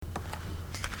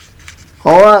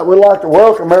All right, we'd like to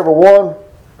welcome everyone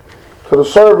to the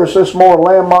service this morning,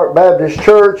 Landmark Baptist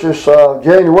Church. It's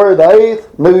January the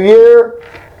 8th, New Year,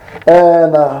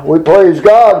 and we praise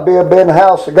God to be in the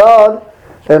house of God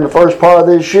in the first part of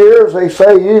this year. As they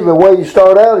say, usually the way you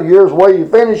start out, a year's the way you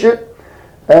finish it,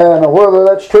 and whether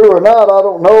that's true or not, I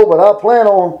don't know, but I plan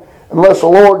on, unless the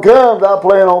Lord comes, I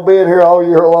plan on being here all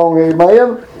year long,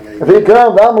 amen. If He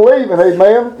comes, I'm leaving,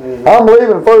 amen. I'm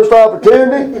leaving the first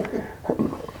opportunity.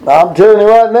 I'm telling you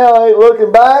right now, I ain't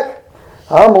looking back.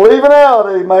 I'm leaving out,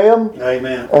 amen.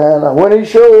 Amen. And when He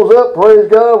shows up, praise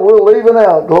God, we're leaving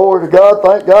out. Glory to God.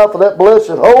 Thank God for that blessed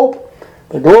hope,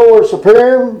 the glorious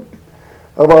appearing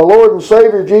of our Lord and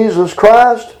Savior Jesus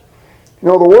Christ. You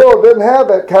know, the world doesn't have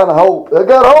that kind of hope. They've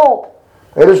got hope.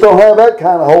 They just don't have that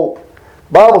kind of hope.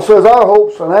 The Bible says our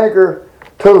hope's an anchor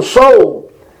to the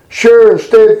soul, sure and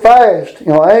steadfast. You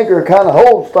know, anchor kind of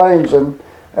holds things, and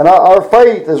our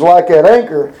faith is like that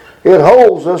anchor. It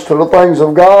holds us to the things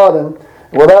of God, and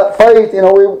without faith, you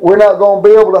know, we're not going to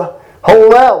be able to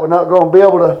hold out. We're not going to be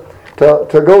able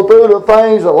to go through the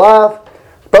things that life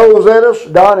throws at us.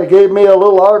 Donnie gave me a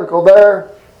little article there.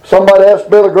 Somebody asked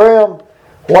Billy Graham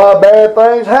why bad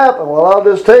things happen. Well, I'll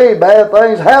just tell you, bad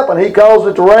things happen. He calls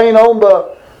it to rain on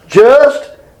the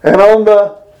just and on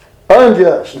the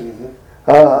unjust.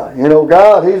 You know,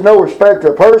 God, He's no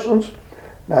respecter of persons.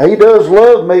 Now, He does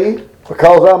love me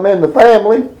because I'm in the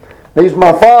family. He's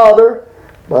my Father.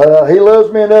 But He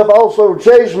loves me enough also to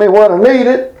chase me when I need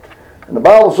it. And the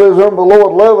Bible says, whom the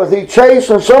Lord loveth, He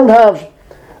chastens. Sometimes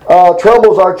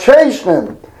troubles are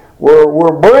chastening.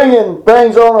 We're bringing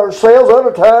things on ourselves.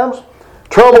 Other times,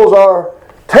 troubles are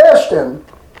testing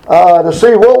to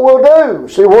see what we'll do,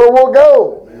 see where we'll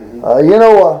go. I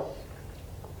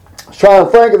was trying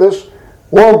to think of this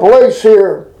one place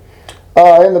here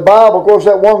in the Bible. Of course,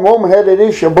 that one woman had that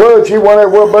issue of blood. She went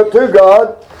everywhere but to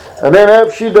God. And then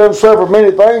after she'd done suffered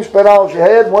many things, spent all she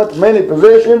had, went to many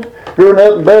physicians, doing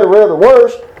nothing better, rather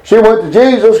worse, she went to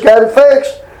Jesus, got it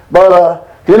fixed. But,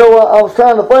 I was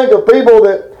trying to think of people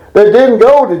that didn't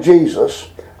go to Jesus.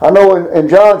 I know in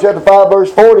John chapter 5,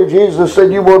 verse 40, Jesus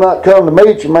said, you will not come to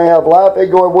me, you may have life. They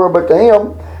go everywhere but to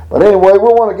Him. But anyway,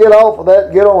 we want to get off of that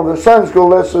and get on to the Sunday school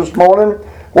lesson this morning.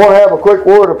 We want to have a quick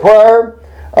word of prayer.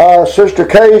 Sister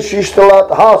Kay, she's still at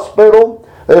the hospital.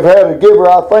 They've had to give her,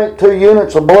 I think, 2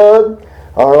 units of blood.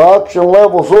 Her oxygen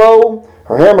level's low.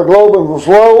 Her hemoglobin was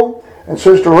low. And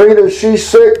Sister Rita, she's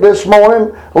sick this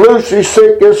morning. Lucy's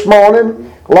sick this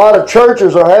morning. A lot of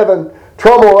churches are having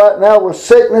trouble right now with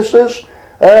sicknesses.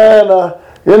 And,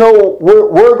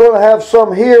 we're going to have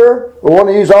some here. We want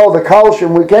to use all the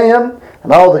caution we can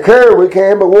and all the care we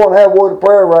can, but we want to have a word of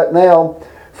prayer right now.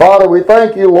 Father, we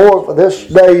thank You, Lord, for this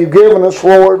day You've given us,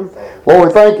 Lord. Lord,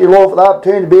 we thank You, Lord, for the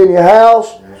opportunity to be in Your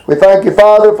house. We thank You,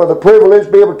 Father, for the privilege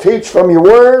to be able to teach from Your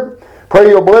Word. Pray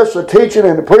You'll bless the teaching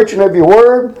and the preaching of Your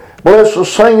Word. Bless the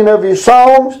singing of Your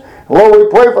songs. Lord, we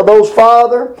pray for those,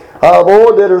 Father,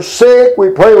 Lord, that are sick. We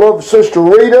pray, Lord, for Sister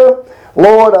Rita.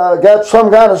 Lord, got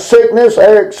some kind of sickness.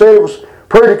 Eric said it was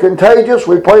pretty contagious.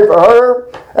 We pray for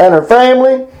her and her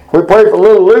family. We pray for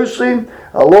little Lucy.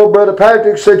 Lord, Brother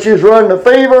Patrick said she's running a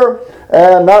fever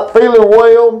and not feeling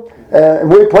well. And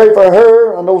we pray for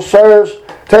her. I know Sarah's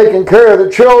taking care of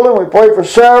the children. We pray for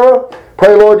Sarah.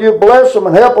 Pray, Lord, You bless them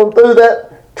and help them through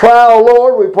that trial,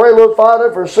 Lord. We pray, Lord,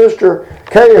 Father, for Sister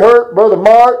Kay Hurt, Brother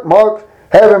Mark. Mark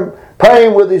having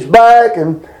pain with his back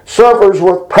and suffers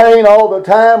with pain all the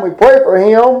time. We pray for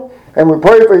him. And we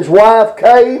pray for his wife,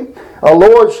 Kay.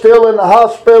 Lord, still in the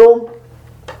hospital.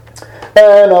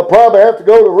 And probably have to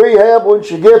go to rehab when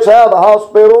she gets out of the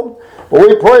hospital. But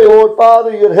we pray, Lord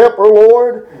Father, You'd help her,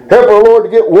 Lord. Help her, Lord, to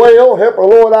get well. Help her,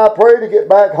 Lord, I pray, to get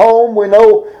back home. We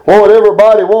know, Lord,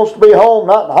 everybody wants to be home,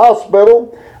 not in the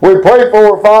hospital. We pray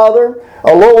for her, Father.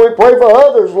 Lord, we pray for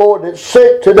others, Lord, that's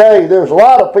sick today. There's a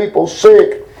lot of people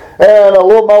sick. And,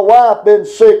 Lord, my wife been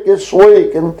sick this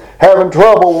week and having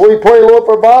trouble. We pray, Lord,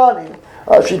 for Bonnie.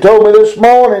 She told me this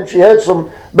morning she had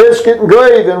some biscuit and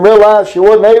gravy and realized she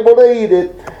wasn't able to eat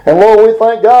it. And Lord, we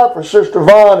thank God for Sister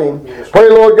Vonnie. Yes. Pray,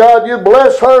 Lord God, You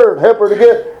bless her and help her to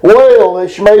get well,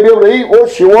 that she may be able to eat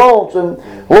what she wants, and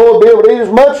Lord, be able to eat as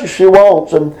much as she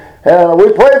wants. And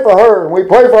we pray for her, and we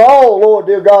pray for all, Lord,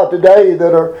 dear God, today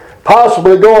that are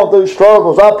possibly going through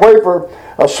struggles. I pray for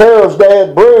Sarah's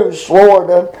dad, Bruce, Lord,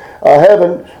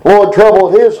 having, Lord, trouble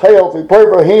with his health. We pray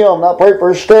for him, and I pray for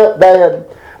his stepdad.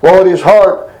 Lord, his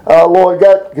heart, Lord,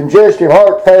 got congestive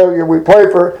heart failure. We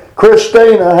pray for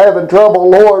Christina having trouble,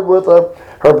 Lord, with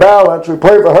her balance. We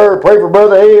pray for her. Pray for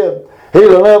Brother Ed,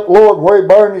 healing up, Lord, where he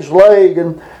burned his leg.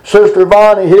 And Sister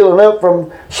Vonnie healing up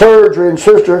from surgery. And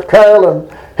Sister Carolyn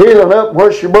healing up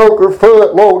where she broke her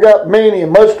foot. Lord, we got many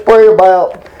and much to pray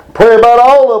about. Pray about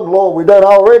all of them, Lord. We done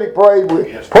already prayed.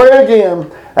 We pray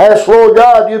again. Ask, Lord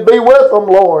God, you be with them,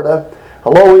 Lord.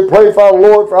 Lord, we pray, Father,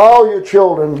 Lord, for all your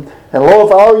children. And Lord,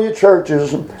 for all your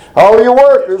churches. And all your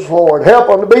workers, Lord. Help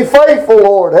them to be faithful,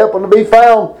 Lord. Help them to be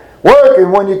found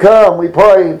working when you come, we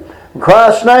pray. In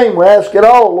Christ's name, we ask it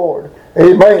all, Lord.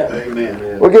 Amen.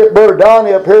 Amen. We'll get Brother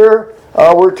Donnie up here.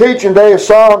 We're teaching today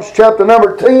Psalms chapter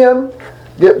number 10.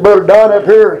 Get Brother Donnie up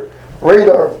here. Read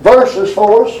our verses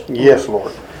for us. Yes,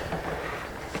 Lord.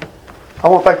 I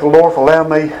want to thank the Lord for allowing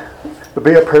me to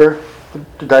be up here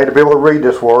today to be able to read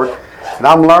this word. And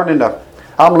I'm learning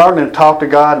to talk to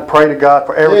God and pray to God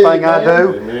for everything I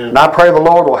do. Amen. And I pray the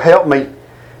Lord will help me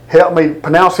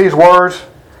pronounce these words.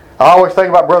 I always think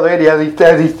about Brother Eddie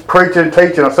as he's preaching and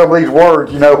teaching on some of these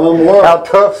words, how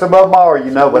tough some of them are,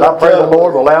 But I pray the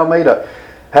Lord will allow me to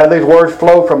have these words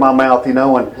flow from my mouth, and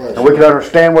we can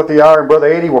understand what they are. And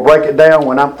Brother Eddie will break it down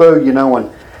when I'm through,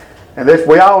 and this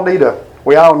we all need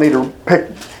to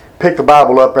pick the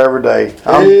Bible up every day.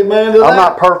 Amen to that. I'm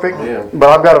not perfect, but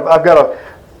I've got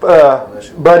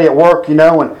a buddy at work,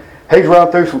 and he's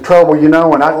run through some trouble, and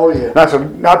I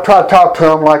said I try to talk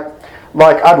to him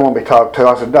like I'd want to be talked to.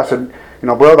 I said,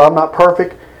 brother, I'm not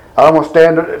perfect. I don't want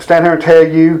to stand here and tell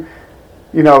you,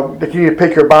 that you need to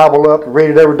pick your Bible up and read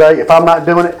it every day. If I'm not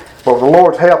doing it, but with the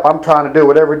Lord's help, I'm trying to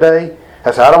do it every day.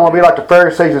 I said, I don't want to be like the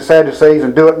Pharisees and Sadducees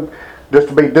and do it just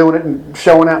to be doing it and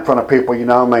showing out in front of people,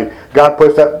 God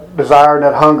puts that desire and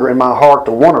that hunger in my heart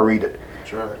to want to read it.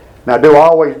 That's right. Now, do I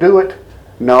always do it?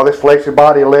 No, this fleshy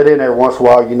body will let in every once in a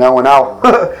while,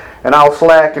 and I'll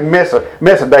slack and miss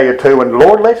a day or two, and the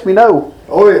Lord lets me know.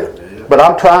 Oh, yeah. But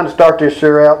I'm trying to start this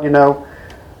year out,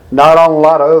 not on a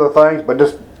lot of other things, but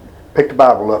just pick the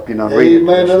Bible up, and read it.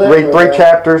 Read 3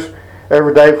 chapters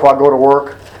every day before I go to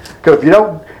work. Because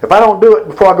if I don't do it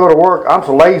before I go to work, I'm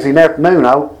so lazy in the afternoon,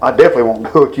 I definitely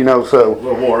won't do it, so. A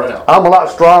little wore out. I'm a lot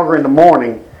stronger in the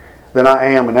morning than I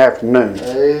am in the afternoon.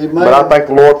 Amen. But I thank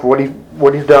the Lord for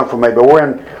what He's done for me. But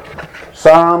we're in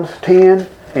Psalms 10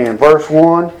 and verse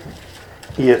 1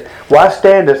 is, why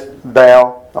standest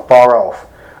thou afar off,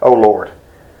 O Lord?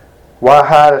 Why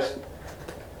hidest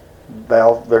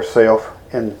thou thyself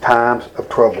in times of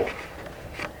trouble?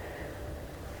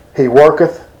 He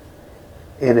worketh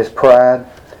in his pride,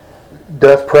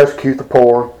 doth persecute the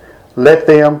poor. Let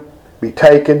them be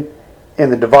taken in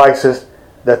the devices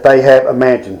that they have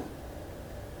imagined.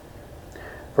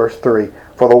 Verse 3,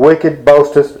 for the wicked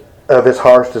boasteth of his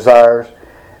heart's desires,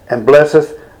 and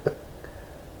blesseth the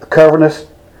covetous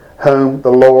whom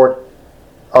the Lord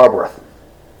abhorreth.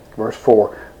 Verse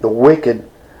 4, the wicked,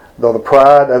 though the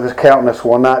pride of his countenance,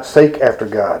 will not seek after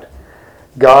God.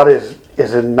 God is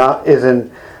not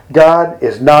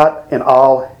in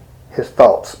all his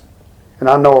thoughts. And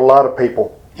I know a lot of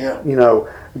people,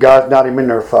 God's not even in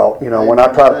their thought. When I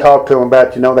try to talk to them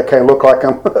about, they can't look like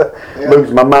I'm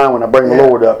losing my mind when I bring the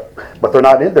Lord up. But they're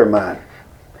not in their mind.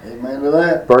 Amen to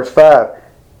that. Verse 5,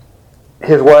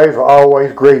 his ways are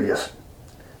always grievous.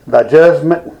 Thy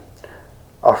judgment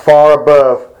are far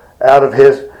above out of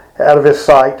his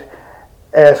sight.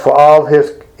 As for all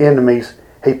his enemies,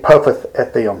 he puffeth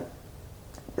at them.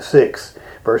 6,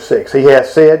 verse 6, he hath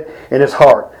said in his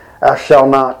heart, I shall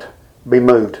not be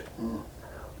moved,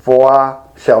 for I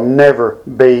shall never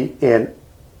be in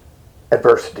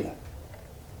adversity.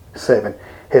 7,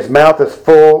 his mouth is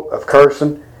full of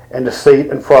cursing and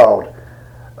deceit and fraud.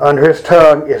 Under his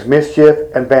tongue is mischief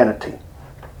and vanity.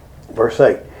 Verse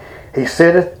 8, he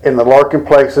sitteth in the lurking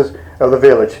places of the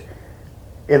village.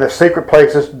 In the secret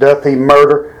places doth he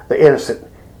murder the innocent.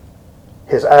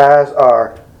 His eyes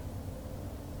are,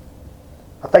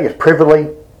 I think it's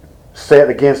privily set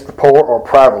against the poor, or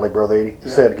privately, Brother Eddie,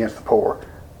 set against the poor.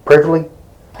 Privily?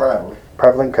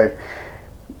 Privately, okay.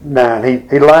 9,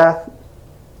 he lieth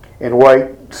in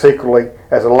wait secretly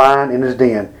as a lion in his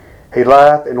den. He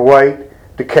lieth in wait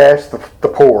to catch the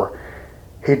poor.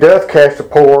 He doth catch the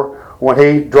poor when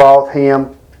he draweth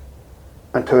him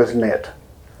unto his net.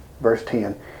 Verse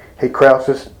 10, he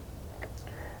croucheth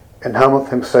and humbleth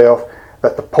himself,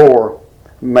 that the poor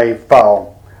may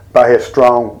fall by his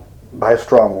strong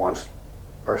ones.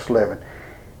 Verse 11,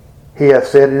 he hath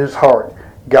said in his heart,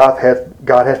 God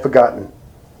hath forgotten.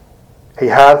 He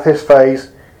hideth his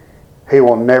face, he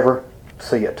will never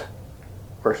see it.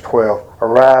 Verse 12,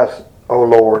 arise, O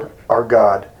Lord, our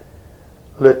God,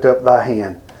 lift up thy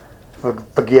hand,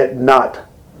 forget not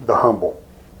the humble.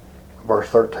 Verse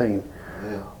 13,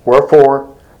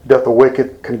 wherefore doth the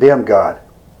wicked condemn God?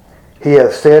 He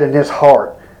hath said in his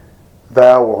heart,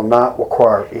 thou wilt not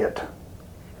require it.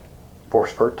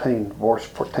 Verse 14,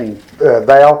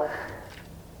 thou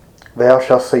thou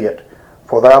shalt see it.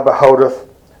 For thou beholdest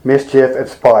mischief and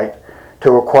spite,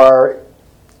 to acquire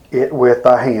it with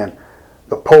thy hand.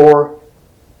 The poor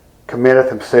committeth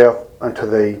himself unto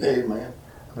thee. Amen.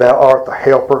 Thou art the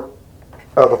helper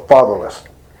of the fatherless.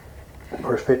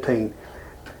 Verse 15.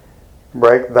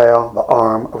 Break thou the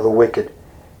arm of the wicked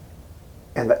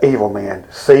and the evil man.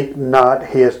 Seek not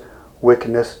his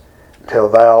wickedness till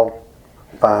thou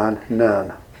find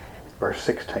none. Verse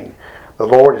 16. The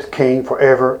Lord is king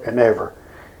forever and ever.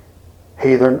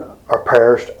 Heathen are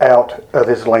perished out of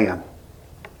his land.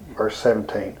 Verse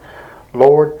 17.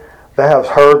 Lord, thou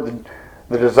hast heard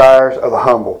the desires of the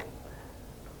humble.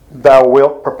 Thou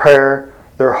wilt prepare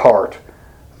their heart.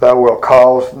 Thou wilt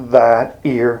cause thine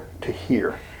ear to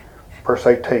hear. Verse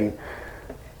 18.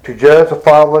 To judge the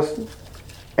fatherless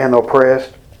and the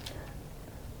oppressed,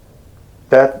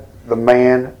 that the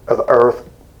man of the earth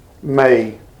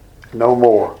may no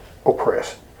more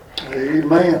oppress.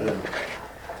 Amen.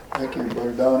 Thank you,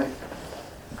 Brother Donnie.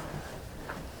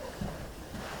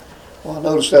 Well, I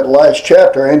noticed that last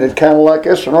chapter ended kind of like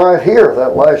this one right here.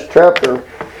 That last chapter,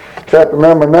 chapter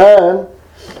number 9,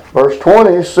 verse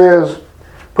 20 says,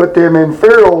 Put them in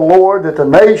fear, O Lord, that the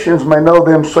nations may know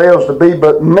themselves to be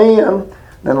but men.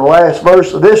 Then the last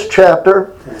verse of this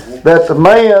chapter, that the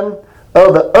man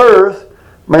of the earth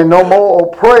may no more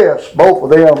oppress. Both of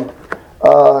them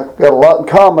got a lot in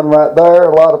common right there.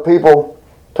 A lot of people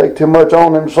take too much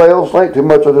on themselves, think too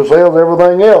much of themselves,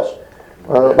 everything else.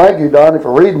 Thank you, Donnie,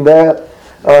 for reading that.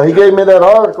 He gave me that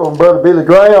article from Brother Billy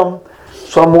Graham.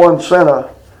 Someone sent a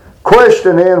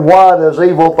question in, why does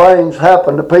evil things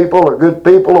happen to people or good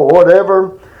people or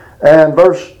whatever? And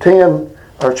verse 10,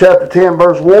 or chapter 10,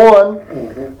 verse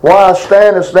 1, Why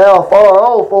standest thou far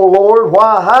off, O Lord?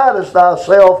 Why hidest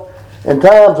thyself in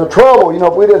times of trouble? You know,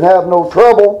 if we didn't have no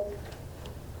trouble,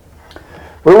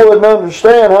 we wouldn't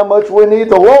understand how much we need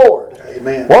the Lord.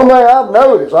 Amen. One thing I've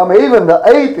noticed, I mean, even the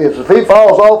atheist, if he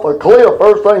falls off a cliff,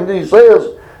 first thing he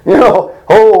says, you know,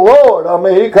 oh Lord, I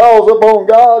mean, he calls upon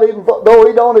God even though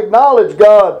he don't acknowledge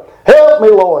God. Help me,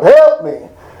 Lord, help me.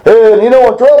 And you know,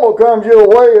 when trouble comes your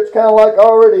way, it's kind of like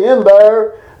already in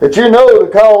there that you know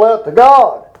to call out to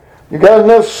God. You got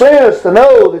enough sense to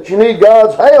know that you need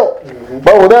God's help.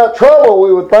 But without trouble,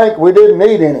 we would think we didn't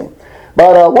need any.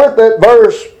 But with that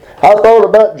verse, I thought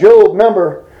about Job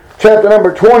chapter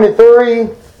number 23.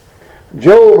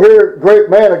 Job here, great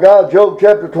man of God, Job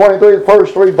chapter 23, the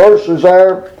first 3 verses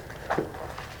there.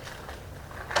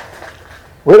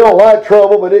 We don't like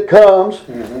trouble, but it comes.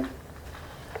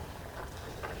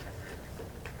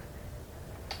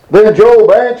 Then Job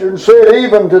answered and said,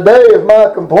 Even today is my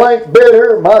complaint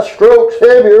bitter, my strokes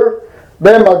heavier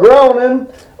than my groaning.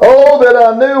 Oh, that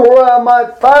I knew where I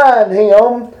might find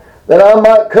him, that I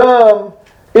might come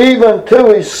even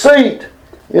to his seat.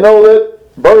 You know that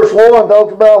verse 1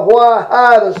 talks about why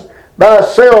hidest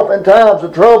thyself in times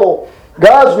of trouble.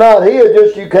 God's not here,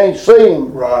 just you can't see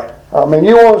him. Right. I mean,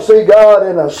 you want to see God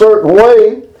in a certain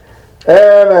way,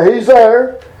 and he's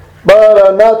there,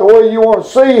 but not the way you want to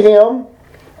see him.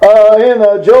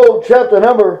 In Job chapter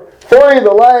number 3,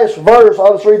 the last verse,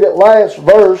 I'll just read that last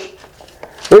verse.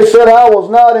 It said, I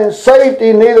was not in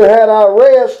safety, neither had I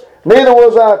rest, neither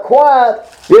was I quiet,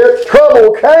 yet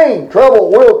trouble came.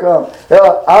 Trouble will come.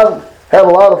 I've had a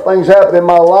lot of things happen in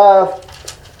my life,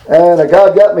 and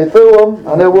God got me through them.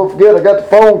 I never will forget, I got the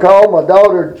phone call. My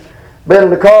daughter had been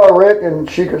in a car wreck, and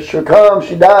she could come.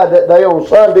 She died that day on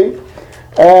Sunday.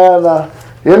 And,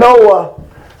 you know,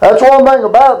 that's one thing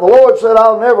about it. The Lord said,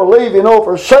 I'll never leave you nor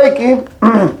forsake you.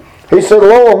 He said,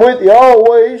 Lord, I'm with you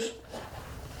always.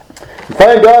 And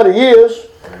thank God he is.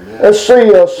 Amen. Let's see,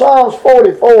 Psalms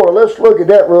 44. Let's look at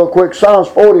that real quick. Psalms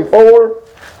 44.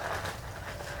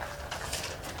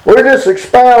 We're just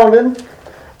expounding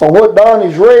on what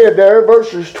Donnie's read there.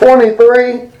 Verses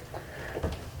 23.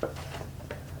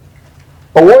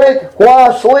 Awake,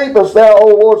 why sleepest thou, O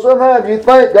Lord? Sometimes you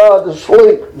think God to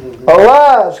sleep.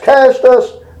 Arise, cast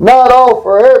us not off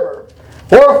forever.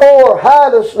 Wherefore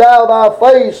hidest thou thy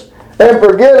face and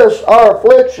forgettest our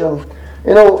affliction?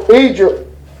 You know, Egypt,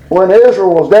 when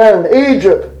Israel was down in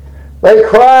Egypt, they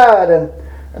cried and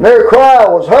their cry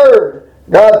was heard.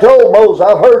 God told Moses,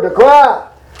 I've heard the cry.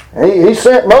 And he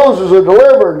sent Moses a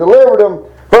deliverer and delivered them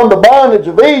from the bondage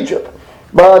of Egypt.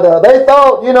 But they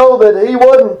thought, you know, that he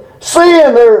wasn't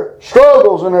seeing their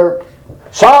struggles and their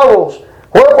sorrows.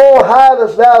 Wherefore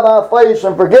hidest thou thy face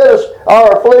and forgettest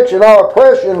our affliction, our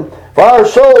oppression? For our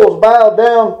souls bowed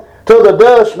down to the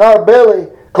dust, and our belly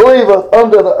cleaveth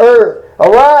unto the earth.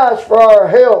 Arise for our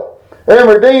help, and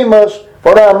redeem us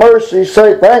for thy mercy's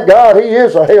sake. Thank God he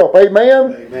is a help.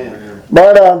 Amen? Amen.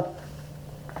 But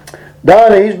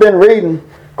Donnie, he's been reading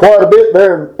quite a bit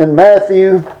there in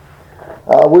Matthew.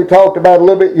 We talked about it a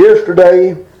little bit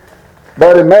yesterday.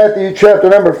 But in Matthew chapter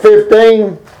number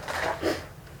 15,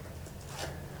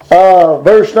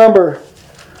 verse number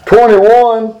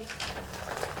 21,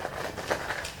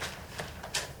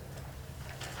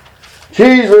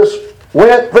 Jesus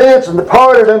went thence and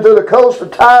departed unto the coast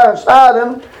of Tyre and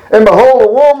Sidon, and behold,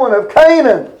 a woman of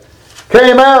Canaan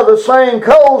came out of the same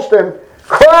coast and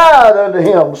cried unto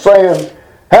him, saying,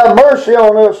 Have mercy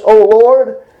on us, O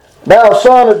Lord, thou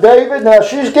son of David. Now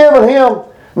she's given him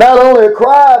not only a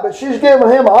cry, but she's given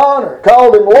him honor,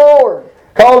 called him Lord,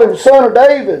 called him son of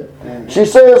David. Mm-hmm. She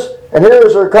says, and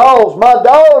here's her cause, My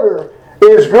daughter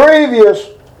is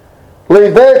grievously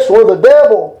vexed with the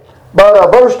devil.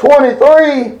 But verse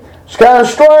 23, it's kind of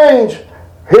strange.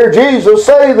 Hear Jesus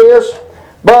say this,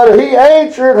 but he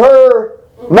answered her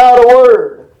not a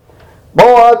word.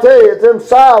 Boy, I tell you, it's them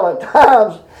silent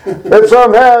times that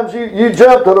sometimes you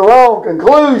jump to the wrong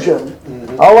conclusion.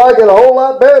 Mm-hmm. I like it a whole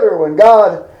lot better when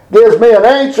God gives me an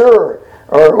answer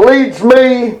or leads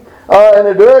me in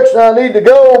the direction I need to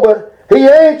go, but he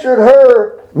answered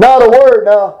her not a word.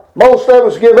 Now, most of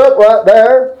us give up right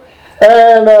there,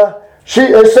 and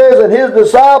it says that his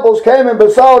disciples came and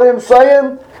besought him,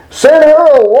 saying, Send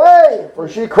her away, for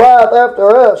she crieth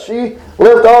after us. She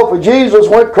left off with Jesus,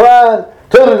 went crying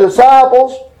to the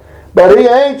disciples, but he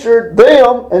answered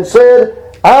them and said,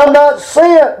 I'm not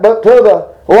sent but to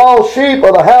the lost sheep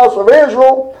of the house of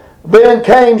Israel. Then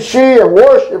came she and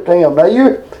worshipped him. Now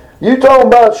you talking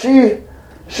about she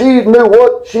knew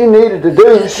what she needed to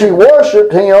do. She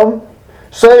worshipped him,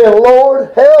 saying,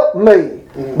 Lord, help me.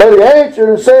 But he answered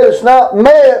and said, It's not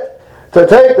meet to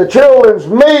take the children's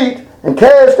meat and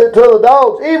cast it to the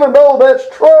dogs. Even though that's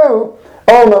true,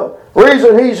 on the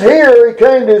reason he's here, he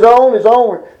came to his own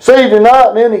received him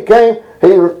not, and then he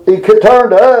turned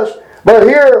to us. But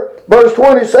here, verse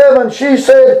 27, she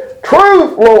said,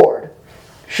 Truth, Lord.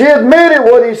 She admitted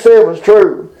what he said was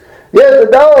true. Yet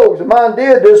the dogs, and mine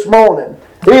did this morning,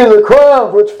 eat the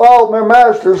crumbs which fall from their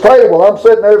master's table. I'm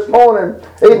sitting there this morning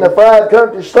eating a fried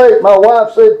country steak. My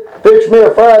wife said, Fix me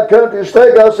a fried country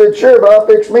steak. I said, Sure, but I'll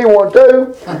fix me one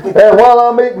too. And while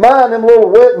I'm eating mine, them little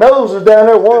wet noses down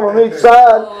there, one on each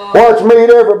side, watch me eat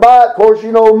every bite. Of course,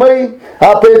 you know me.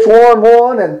 I pitch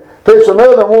one and pitch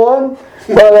another one.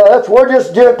 But we're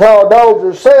just Gentile dogs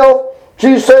ourselves.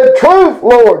 She said, Truth,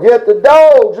 Lord, yet the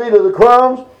dogs eat of the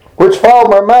crumbs which fall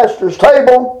from their master's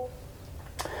table.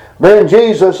 Then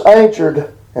Jesus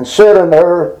answered and said unto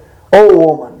her, O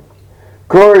woman,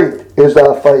 great is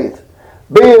thy faith.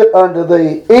 Be it unto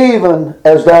thee even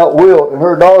as thou wilt. And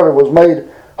her daughter was made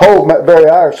whole from that very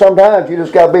hour. Sometimes you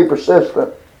just got to be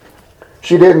persistent.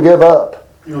 She didn't give up.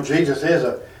 You know, Jesus is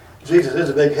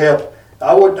a big help.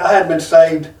 I hadn't been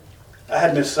saved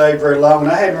very long,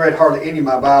 and I hadn't read hardly any of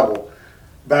my Bible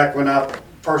back when I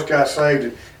first got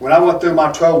saved. When I went through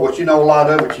my trouble, which you know a lot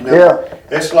of it, Yeah.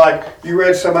 It's like you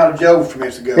read some out of Job a few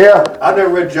minutes ago. Yeah. I never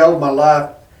read Job in my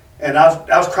life, and I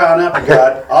was crying out to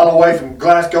God all the way from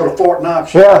Glasgow to Fort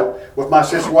Knox, with my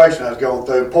situation I was going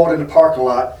through. Pulled in the parking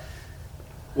lot,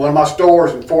 one of my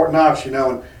stores in Fort Knox,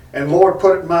 and Lord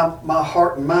put it in my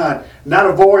heart and mind. Not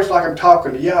a voice like I'm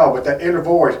talking to y'all, but that inner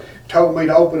voice told me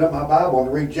to open up my Bible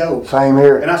and read Job. Same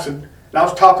here. And I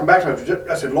was talking back to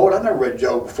him. I said, Lord, I've never read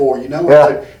Job before,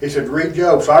 Yeah. He said, read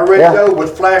Job. So I read Job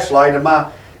with flashlight in my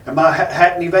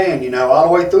Hackney van, all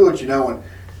the way through it,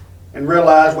 and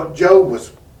realized what Job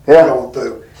was going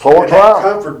through. And that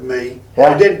comforted me.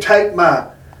 Yeah. It didn't take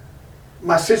my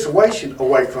situation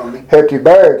away from me. Helped you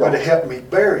bear it. But it helped me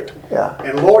bear it. Yeah.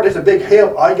 And Lord, it's a big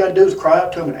help. All you got to do is cry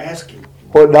out to him and ask him.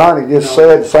 What Donnie just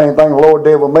said, the same thing the Lord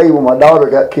did with me when my daughter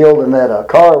got killed in that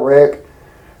car wreck.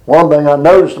 One thing I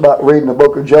noticed about reading the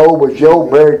book of Job was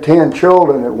Job buried 10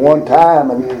 children at one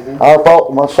time. And I thought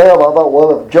to myself,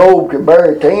 well, if Job can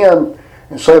bury 10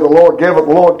 and say the Lord give it,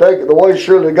 the Lord take it, the way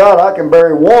surely God, I can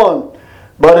bury one.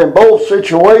 But in both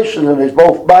situations, and it's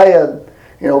both bad,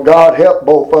 God helped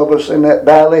both of us in that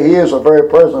valley. He is a very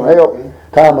present help in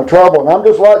time of trouble. And I'm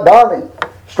just like Donnie,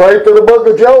 straight to the book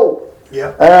of Job.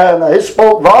 Yeah. And it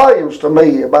spoke volumes to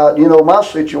me about, my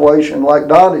situation like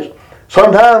Donnie's.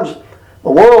 Sometimes the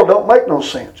world don't make no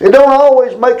sense. It don't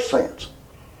always make sense.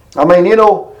 I mean,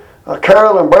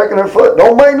 Carolyn breaking her foot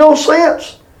don't make no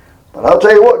sense. But I'll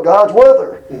tell you what, God's with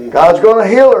her. God's going to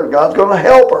heal her. God's going to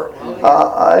help her.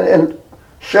 And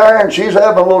Sharon, she's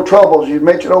having a little trouble. You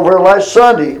mentioned over here last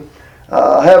Sunday,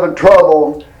 having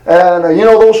trouble. And,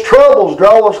 those troubles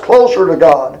draw us closer to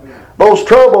God. Those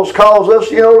troubles cause us,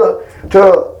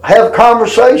 to have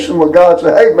conversation with God.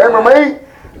 Say, hey, remember me?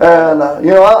 And,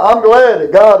 I'm glad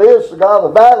that God is the God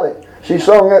of the valley. She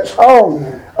sung that song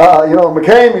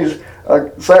McCamey's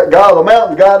God of the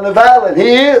mountains, God in the valley, and He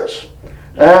is.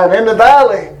 And in the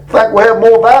valley, in fact, we have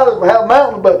more valleys than we have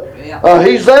mountains, but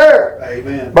He's there.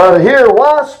 Amen. But here,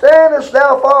 why standest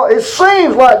thou far? It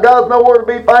seems like God's nowhere to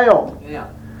be found. Yeah.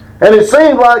 And it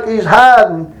seems like He's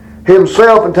hiding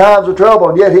Himself in times of trouble,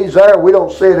 and yet He's there. We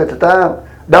don't see it at the time.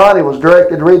 Donnie was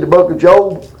directed to read the book of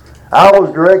Job. I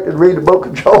was directed to read the book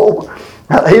of Job.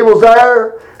 He was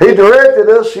there. He directed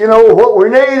us, what we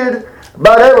needed.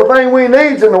 About everything we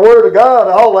need's in the Word of God.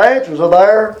 All the answers are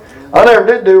there. I never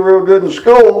did do real good in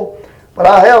school, but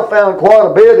I have found quite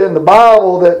a bit in the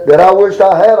Bible that I wished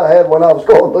I had when I was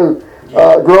going through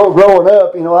growing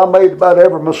up. I made about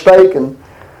every mistake and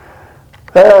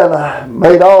I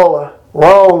made all the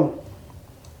wrong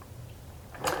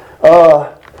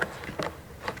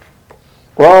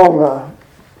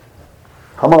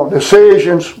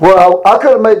decisions. Well, I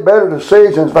could have made better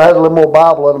decisions if I had a little more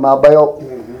Bible under my belt.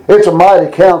 It's a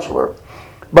mighty counselor.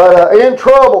 But in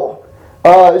trouble,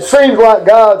 it seems like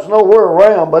God's nowhere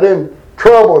around, but in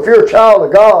trouble, if you're a child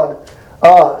of God,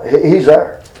 He's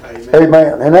there. Amen.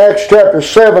 Amen. In Acts chapter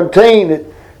 17,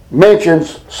 it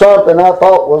mentions something I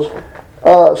thought was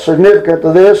significant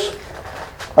to this.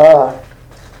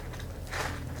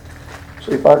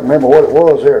 See if I can remember what it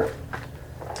was here.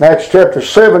 In Acts chapter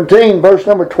 17, verse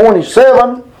number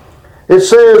 27, it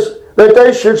says that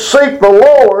they should seek the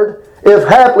Lord, if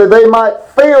haply they might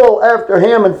feel after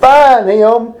Him and find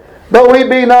Him, though He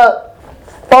be not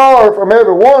far from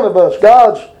every one of us.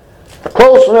 God's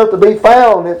close enough to be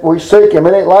found if we seek Him.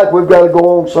 It ain't like we've got to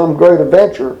go on some great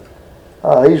adventure.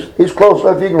 He's close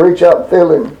enough you can reach out and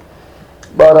feel Him.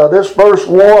 But this verse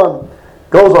 1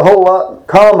 goes a whole lot in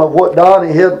common of what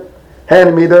Donnie had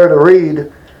handed me there to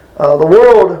read. The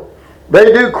world,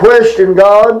 they do question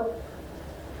God.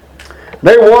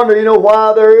 They wonder,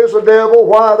 why there is a devil,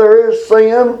 why there is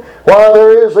sin, why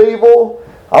there is evil.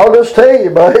 I'll just tell you,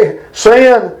 buddy,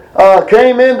 sin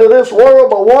came into this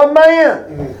world by one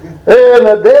man.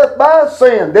 And death by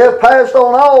sin. Death passed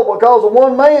on all because of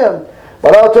one man.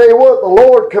 But I'll tell you what, the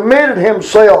Lord committed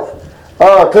Himself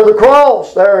to the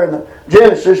cross there in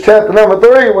Genesis chapter number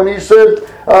 3 when He said,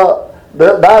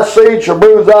 thy seed shall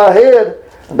bruise thy head,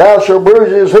 and thou shalt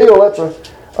bruise his heel. That's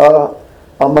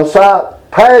a Messiah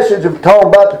passage of talking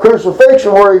about the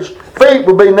crucifixion where His feet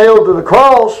would be nailed to the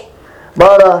cross.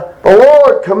 But the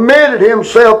Lord committed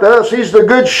Himself to us. He's the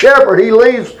good shepherd. He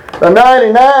leaves the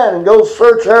 99 and goes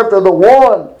search after the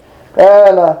one.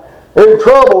 And in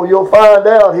trouble, you'll find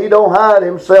out He don't hide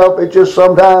Himself. It's just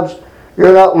sometimes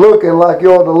you're not looking like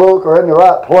you ought to look or in the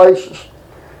right places.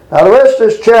 Now the rest of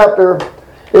this chapter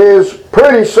is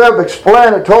pretty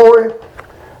self-explanatory.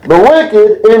 The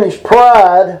wicked in his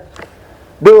pride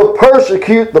doeth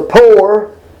persecute the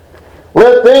poor.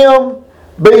 Let them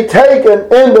be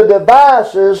taken in the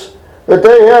devices that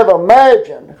they have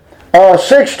imagined.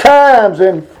 6 times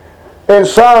in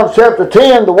Psalms chapter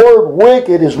 10 the word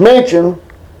wicked is mentioned.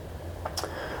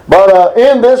 But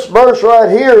in this verse right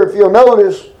here, if you'll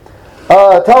notice,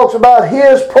 it talks about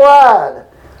his pride.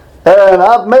 And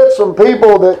I've met some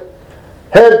people that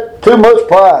had too much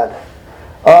pride.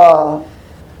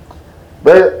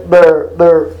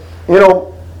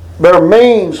 Their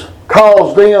means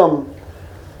caused them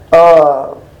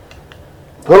to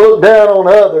look down on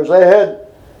others. They had,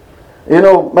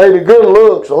 maybe good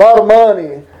looks, a lot of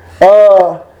money. They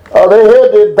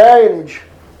had the advantage.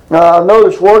 I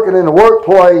noticed working in the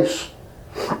workplace,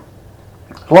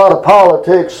 a lot of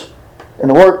politics in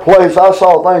the workplace. I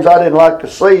saw things I didn't like to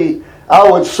see. I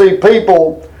would see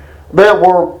people that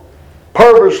were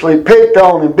purposely picked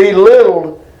on and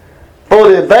belittled for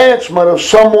the advancement of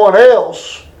someone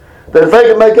else. That if they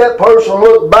could make that person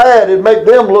look bad, it'd make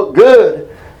them look good.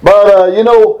 But,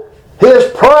 his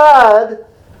pride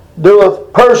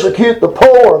doeth persecute the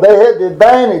poor. They had the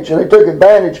advantage, and they took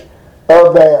advantage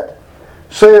of that.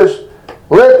 It says,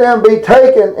 let them be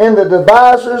taken in the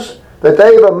devices that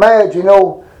they've imagined.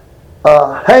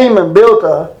 Haman built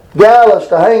a gallows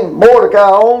to hang Mordecai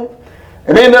on,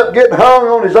 and ended up getting hung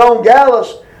on his own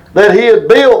gallows that he had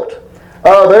built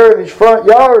there in his front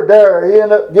yard there. He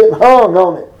ended up getting hung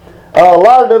on it. A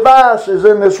lot of devices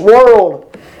in this world.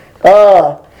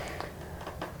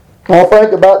 I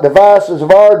think about devices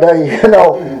of our day.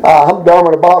 I'm dumb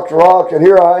with a box of rocks, and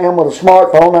here I am with a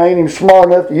smartphone. I ain't even smart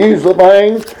enough to use the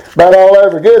thing. About all I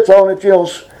ever gets on it,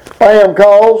 spam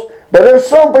calls. But there's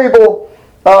some people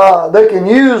that can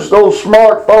use those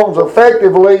smartphones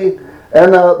effectively,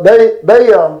 and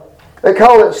they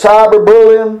call it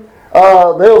cyberbullying.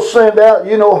 They'll send out,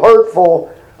 hurtful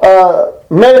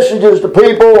messages to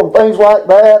people and things like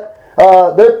that.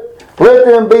 Let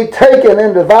them be taken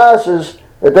in devices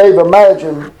that they've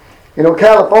imagined. You know,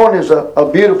 California's a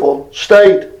beautiful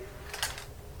state,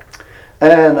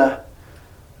 and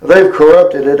they've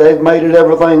corrupted it. They've made it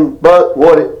everything but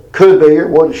what it could be or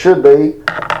what it should be.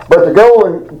 But the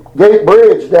Golden Gate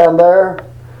Bridge down there,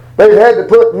 they've had to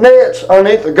put nets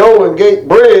underneath the Golden Gate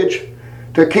Bridge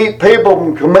to keep people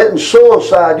from committing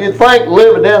suicide. You'd think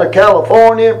living down in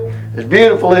California, as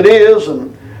beautiful it is,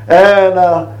 and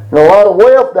a lot of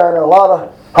wealth down there, a lot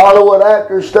of Hollywood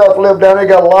actors stuff live down there,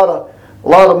 got a lot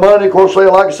of money. Of course,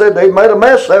 like I said, they've made a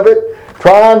mess of it,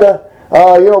 trying to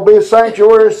be a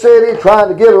sanctuary city, trying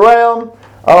to get around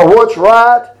what's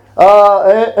right,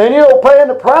 and paying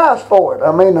the price for it.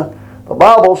 I mean, the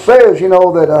Bible says,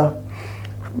 that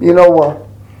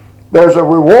there's a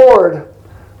reward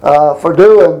for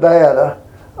doing that.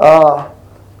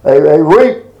 They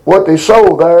reap what they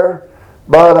sow there,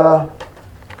 but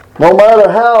no matter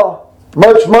how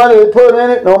much money they put in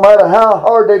it, no matter how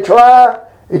hard they try,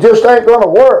 it just ain't going to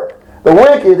work. The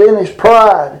wicked in his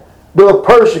pride doth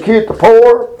persecute the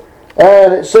poor,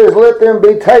 and it says, let them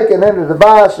be taken into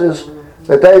devices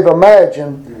that they've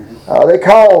imagined. They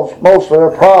cause most of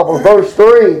their problems. Verse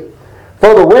 3,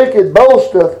 for the wicked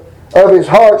boasteth of his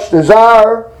heart's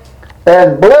desire,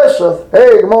 and blesseth,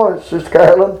 hey, good morning, Sister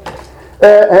Carolyn,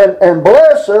 and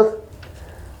blesseth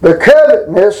the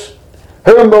covetousness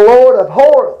whom the Lord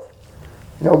abhorreth.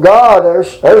 God,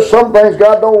 there's some things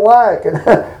God don't like, and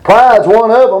pride's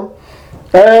one of them.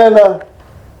 And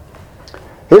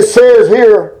it says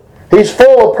here, he's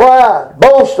full of pride,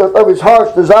 boasteth of his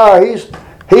heart's desire.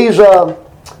 He's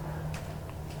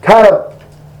kind of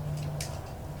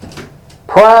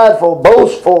prideful,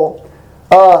 boastful.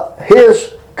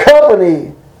 His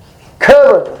company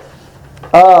coveteth.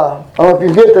 I don't know if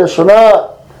you get this or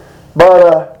not,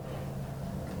 but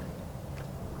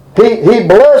he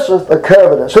blesseth the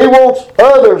covetous. He wants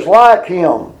others like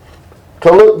him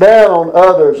to look down on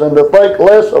others and to think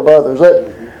less of others.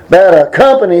 That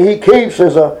company he keeps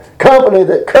is a company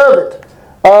that covet.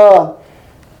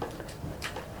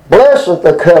 Blesseth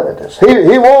the covetous.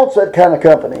 He wants that kind of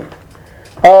company.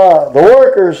 The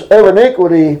workers of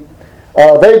iniquity,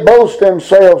 they boast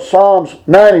themselves. Psalms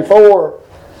 94,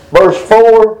 verse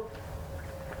 4.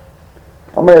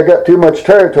 I may have got too much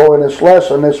territory in this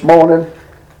lesson this morning.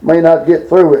 May not get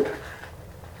through it.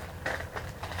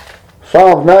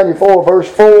 Psalms 94, verse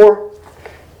 4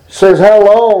 says, how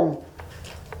long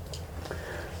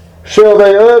shall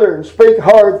they utter and speak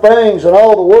hard things, and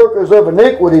all the workers of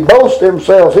iniquity boast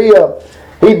themselves? He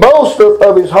boasteth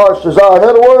of his heart's desire. In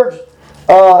other words,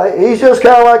 he's just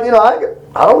kind of like,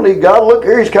 I don't need God. Look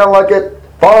here, he's kind of like that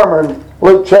farmer in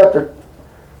Luke chapter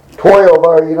 12.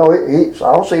 Or, I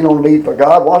don't see no need for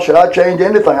God. Why should I change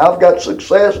anything? I've got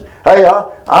success. Hey,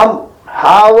 I'm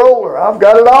high roller. I've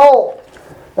got it all.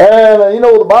 And,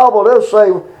 the Bible does say,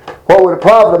 what would it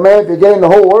profit a man if he gained the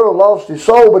whole world, lost his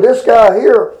soul? But this guy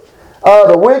here,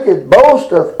 the wicked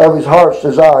boasteth of his heart's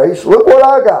desire. He says, look what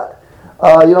I got.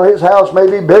 His house may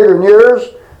be bigger than yours,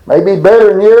 may be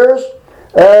better than yours,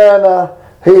 and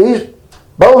he's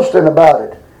boasting about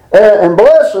it. And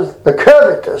blesseth the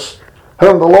covetous,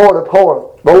 whom the Lord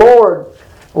abhorreth. The Lord,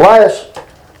 last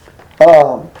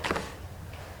of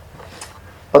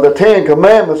the 10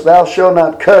 Commandments, thou shalt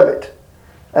not covet.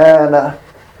 And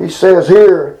he says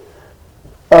here,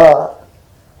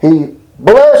 he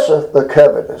blesseth the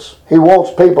covetous. He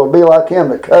wants people to be like him,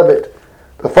 to covet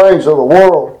the things of the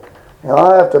world.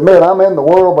 I have to admit, I'm in the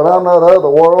world, but I'm not of the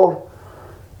world.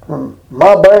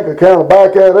 My bank account will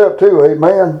back that up too,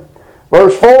 amen.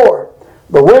 Verse 4,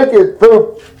 the wicked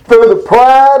through the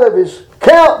pride of his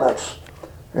countenance.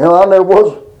 I never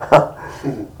was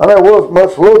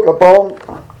much look upon.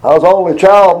 I was the only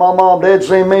child. My mom did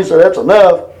see me, so that's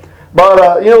enough. But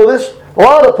a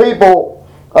lot of people,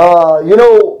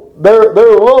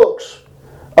 their looks,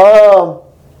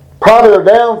 probably their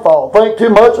downfall. Think too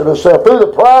much of themselves through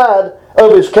the pride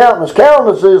of his countenance.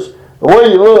 Countenance is the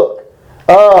way you look.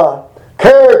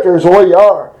 Character is the way you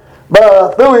are.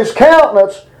 But through his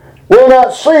countenance, will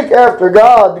not seek after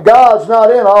God. God's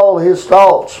not in all of his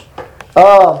thoughts.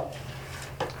 The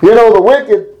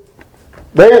wicked,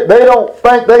 they don't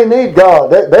think they need God.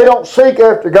 They don't seek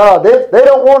after God. They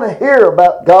don't want to hear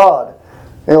about God.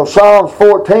 Psalms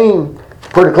 14,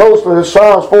 pretty close to this,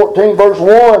 Psalms 14, verse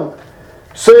 1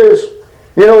 says,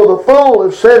 the fool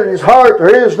has said in his heart,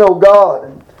 there is no God.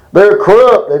 And they're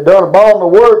corrupt. They've done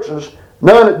abominable works. There's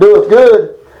none that doeth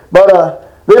good. But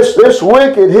this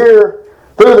wicked here,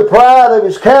 through the pride of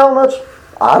his countenance,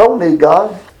 I don't need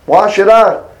God. Why should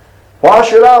I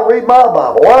read my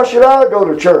Bible? Why should I go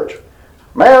to church?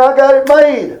 Man, I got it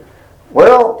made.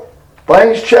 Well,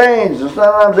 things change, and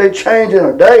sometimes they change in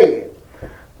a day.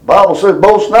 The Bible says,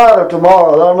 boast not of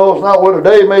tomorrow. Thou knowest not what a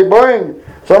day may bring.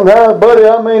 Sometimes, buddy,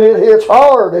 it hits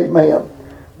hard. Amen.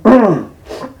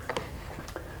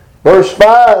 Verse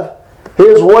 5,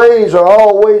 his ways are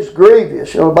always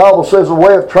grievous. The Bible says the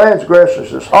way of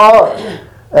transgressors is hard.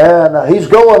 And he's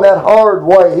going that hard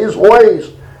way. His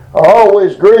ways are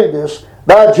always grievous.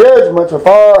 Thy judgments are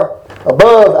far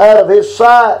above out of his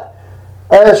sight.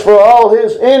 As for all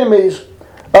his enemies,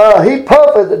 he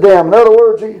puffeth at them. In other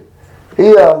words,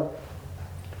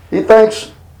 he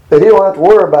thinks that he don't have to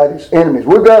worry about his enemies.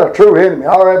 We've got a true enemy.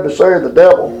 Our adversary, the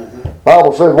devil. The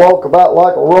Bible says, walk about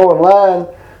like a roaring lion,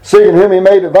 seeking whom he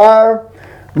may devour.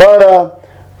 But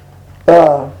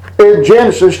in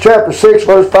Genesis chapter 6,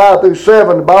 verse 5 through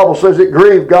 7, the Bible says it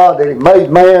grieved God that he made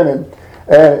man and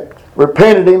it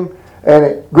repented him, and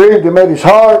it grieved him at his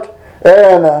heart.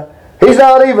 And he's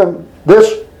not even,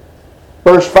 this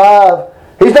verse 5,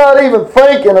 he's not even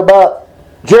thinking about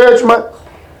judgment.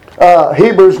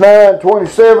 Hebrews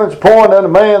 9:27 is appointed unto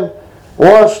man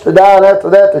once to die, and after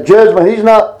that the judgment. He's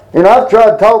not, I've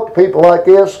tried to talk to people like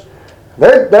this.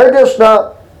 They're just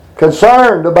not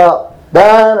concerned about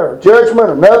dying or judgment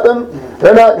or nothing.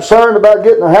 They're not concerned about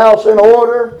getting the house in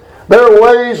order. Their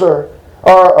ways are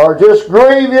just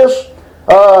grievous.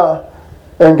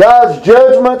 And God's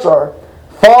judgments are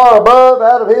far above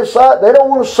out of his sight. They don't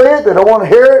want to see it. They don't want to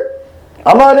hear it.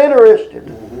 I'm not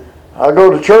interested. I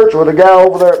go to church with a guy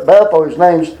over there at Bethel. His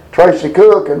name's Tracy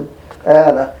Cook. And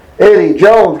Eddie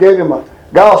Jones gave him a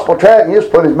gospel tract and he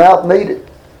just put his mouth and eat it.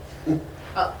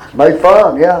 Made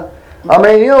fun, yeah.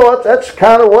 That's the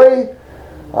kind of way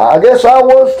I guess I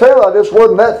was too. I just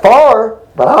wasn't that far,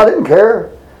 but I didn't care.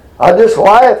 I just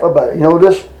laugh about it.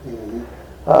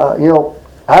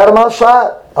 Out of my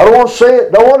sight. I don't want to see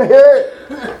it. Don't want to hear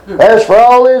it. As for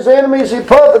all his enemies, he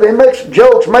puffeth. He makes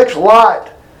jokes, makes light.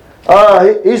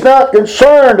 He's not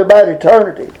concerned about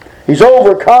eternity. He's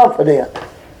overconfident.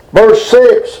 Verse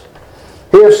 6,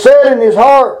 he has said in his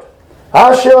heart,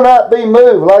 I shall not be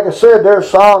moved. Like I said, there's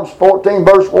Psalms 14,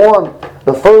 verse 1.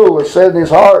 The fool has said in his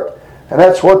heart. And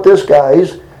that's what this guy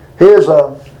is. His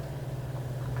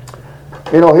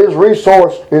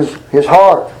resource is his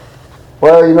heart.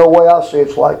 Well, the way I see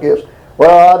it's like this.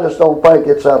 Well, I just don't think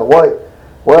it's that way.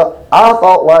 Well, I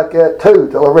thought like that too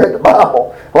till I read the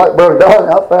Bible. Like Brother Donnie,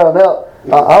 I found out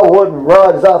I wasn't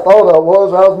right as I thought I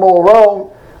was. I was more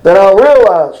wrong than I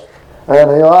realized.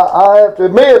 And I have to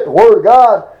admit, the Word of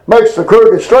God makes the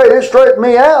crooked straight. It straightened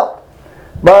me out.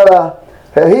 But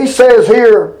he says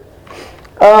here,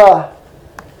 I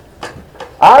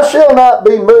shall not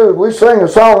be moved. We sing a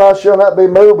song, I shall not be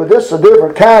moved, but this is a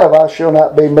different kind of I shall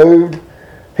not be moved.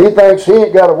 He thinks he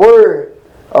ain't got to worry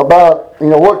about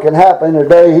what can happen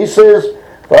today. He says,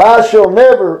 for I shall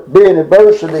never be in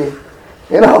adversity.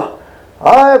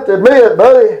 I have to admit,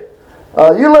 buddy,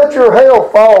 you let your hell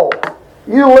fall.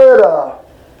 You let a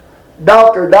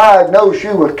doctor diagnose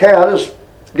you with cancer. I was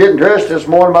getting dressed this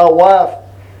morning. My wife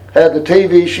had the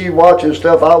TV. She watches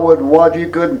stuff I wouldn't watch. You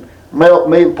couldn't melt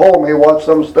me and pour me watch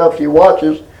some stuff she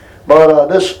watches. But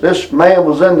this man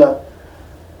was in the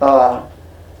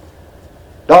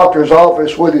doctor's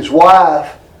office with his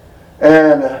wife,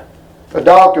 and the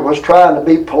doctor was trying to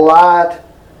be polite,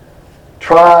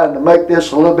 trying to make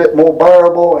this a little bit more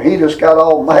bearable, and he just got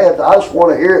all mad. I just want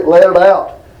to hear it, let it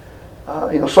out.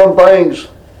 Some things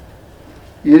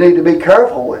you need to be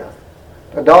careful with.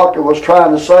 The doctor was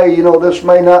trying to say, this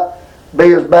may not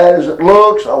be as bad as it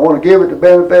looks. I want to give it the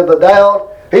benefit of the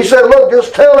doubt. He said, look,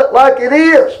 just tell it like it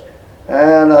is.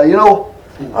 And, I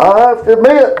have to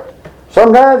admit,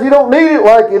 sometimes you don't need it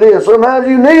like it is. Sometimes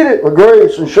you need it with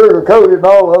grace and sugar-coated and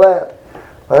all of that.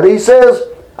 But he says,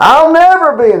 I'll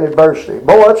never be in adversity.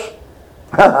 Boy,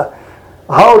 the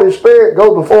Holy Spirit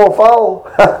goes before a fall.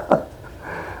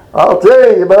 I'll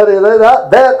tell you, buddy,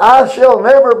 that I shall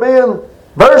never be in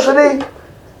adversity,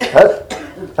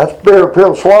 that's a bitter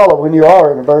pill to swallow when you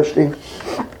are in adversity.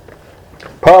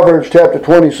 Proverbs chapter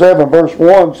 27, verse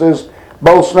 1 says,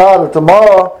 boast not of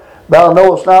tomorrow, thou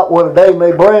knowest not what a day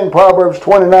may bring. Proverbs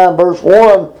 29, verse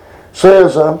 1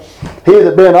 says, he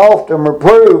that been often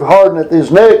reproved hardeneth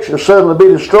his neck shall suddenly be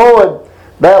destroyed,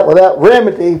 that without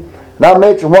remedy. And I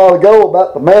mentioned a while ago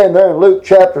about the man there in Luke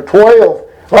chapter 12,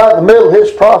 right in the middle of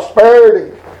his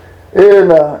prosperity, and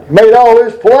made all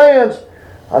his plans.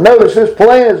 I noticed his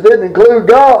plans didn't include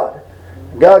God.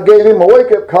 God gave him a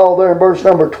wake-up call there in verse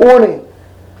number 20.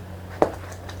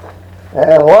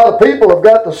 And a lot of people have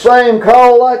got the same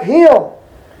call like him.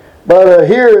 But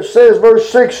here it says, verse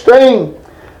 16,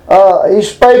 he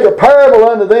spake a parable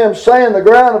unto them, saying, the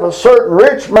ground of a certain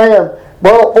rich man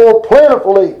brought forth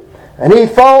plentifully. And he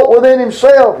thought within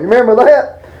himself. You remember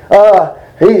that?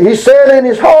 he said in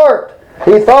his heart,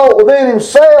 he thought within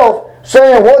himself,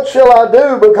 saying, what shall I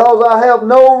do because I have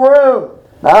no room?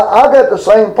 Now, I got the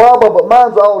same problem, but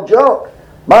mine's all junk.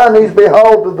 Mine needs to be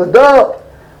hauled to the dump.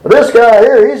 But this guy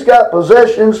here, he's got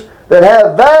possessions that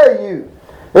have value.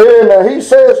 And he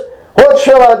says, what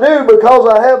shall I do because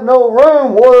I have no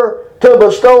room where to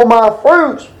bestow my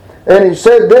fruits? And he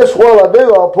said, this will I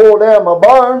do. I'll pull down my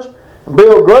barns and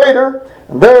build greater,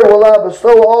 and there will I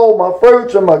bestow all my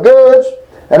fruits and my goods.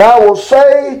 And I will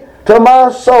say to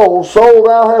my soul, soul,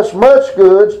 thou hast much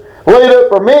goods, laid up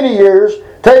for many years.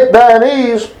 Take thine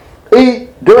ease, eat,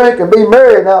 drink, and be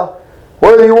merry. Now,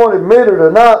 whether you want to admit it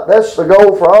or not, that's the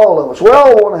goal for all of us. We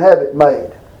all want to have it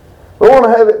made. We want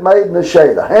to have it made in the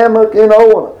shade. A hammock, and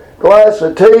a glass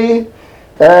of tea,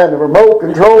 and a remote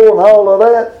control, and all of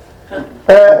that.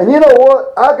 And you know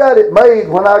what? I got it made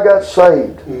when I got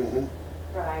saved.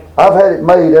 Mm-hmm. Right. I've had it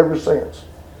made ever since.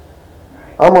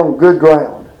 Right. I'm on good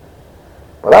ground.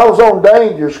 But I was on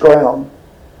dangerous ground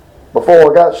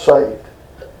before I got saved.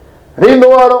 And even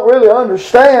though I don't really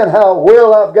understand how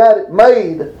well I've got it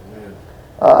made,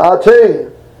 I tell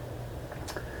you,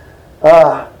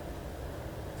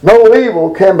 no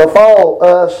evil can befall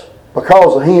us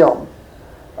because of Him.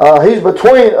 He's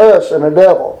between us and the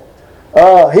devil.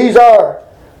 He's our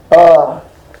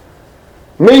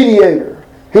mediator.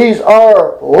 He's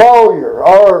our lawyer,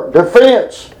 our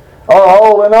defense, our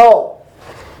all in all.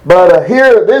 But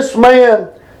here, this man,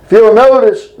 if you'll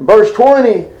notice, verse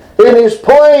 20, in his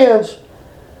plans,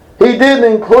 he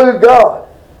didn't include God.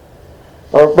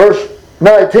 Or verse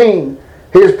 19,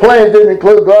 his plans didn't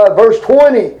include God. Verse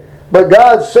 20, but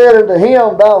God said unto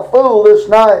him, thou fool, this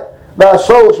night thy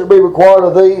soul shall be required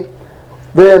of thee.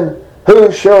 Then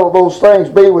who shall those things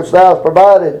be which thou hast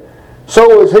provided?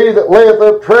 So is he that layeth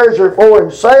up treasure for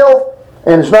himself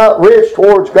and is not rich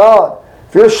towards God.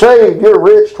 If you're saved, you're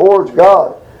rich towards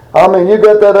God. I mean, you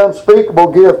got that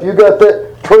unspeakable gift. You got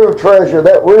that true treasure,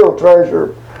 that real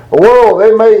treasure. The world,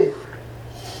 they may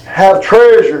have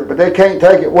treasure, but they can't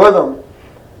take it with them.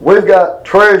 We've got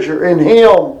treasure in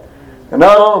Him. And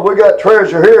not only we got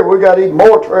treasure here, we got even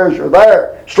more treasure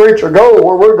there. Streets of gold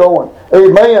where we're going.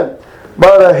 Amen.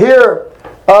 But here,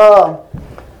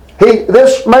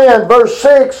 this man, verse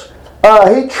 6,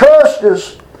 he trusts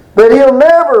us that he'll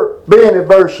never be in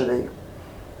adversity.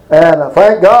 And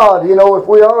thank God, you know, if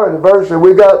we are in adversity,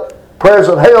 we got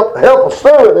present help us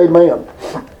through it. Amen.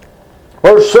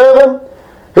 Verse 7,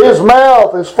 his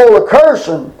mouth is full of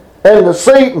cursing and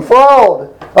deceit and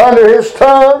fraud. Under his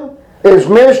tongue is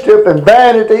mischief and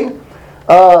vanity.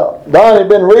 Donnie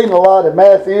been reading a lot in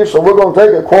Matthew, so we're going to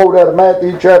take a quote out of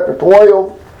Matthew chapter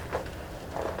 12.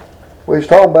 We was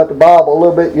talking about the Bible a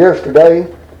little bit yesterday.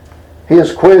 He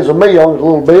was quizzing me on it a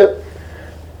little bit.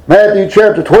 Matthew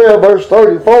chapter 12, verse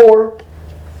 34.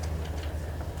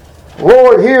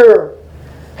 Lord, here,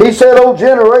 He said, O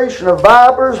generation of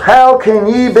vipers, how can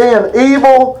ye being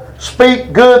evil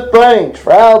speak good things?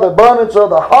 For out of the abundance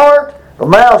of the heart the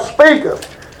mouth speaketh.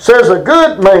 Says a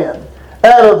good man,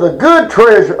 out of the good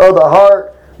treasure of the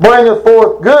heart bringeth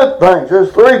forth good things.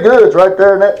 There's three goods right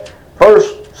there in that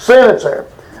first sentence there.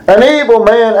 An evil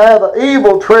man out of the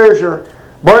evil treasure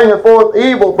bringeth forth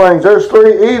evil things. There's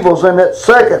three evils in that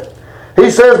second. He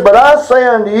says, but I say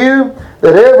unto you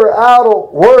that every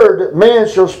idle word that men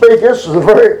shall speak. This is the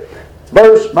very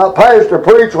verse my pastor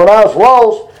preached when I was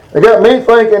lost. It got me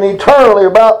thinking eternally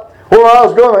about where I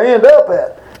was going to end up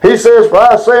at. He says, for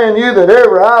I say unto you that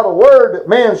every idle word that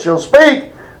men shall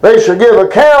speak, they shall give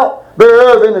account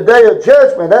thereof in the day of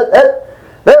judgment. That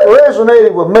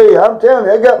resonated with me. I'm telling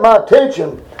you, it got my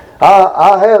attention.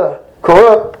 I had a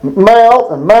corrupt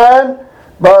mouth and mind,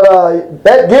 but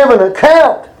that giving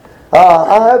account,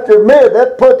 I have to admit,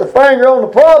 that put the finger on the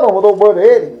problem with old brother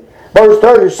Eddie. Verse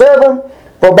 37,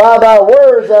 for by thy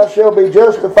words thou shalt be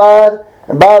justified,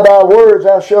 and by thy words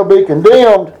thou shalt be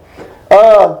condemned.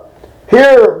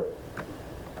 Here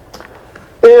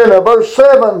in verse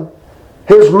 7,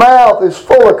 his mouth is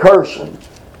full of cursing.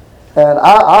 And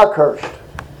I cursed.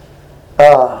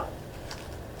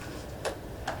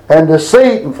 And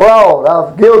deceit and fraud.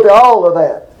 I'm guilty of all of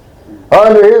that.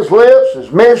 Under his lips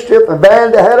is mischief and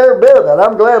vanity. I had every bit of that.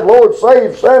 I'm glad the Lord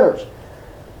saved sinners.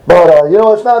 But,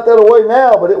 it's not that way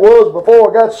now, but it was before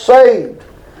I got saved.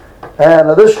 And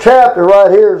this chapter right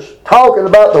here is talking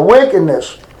about the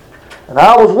wickedness. And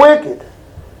I was wicked.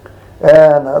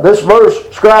 And this verse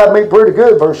described me pretty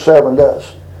good, verse 7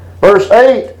 does. Verse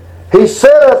 8, he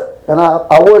saith, and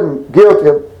I wasn't guilty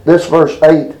of this verse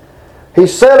 8, he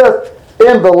saith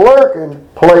in the lurking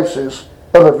places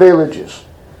of the villages,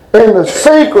 in the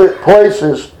secret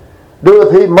places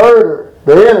doeth he murder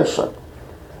the innocent.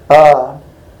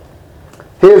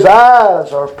 his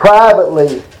eyes are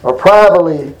privately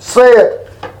set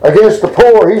against the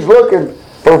poor. He's looking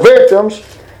for victims.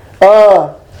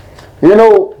 You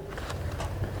know,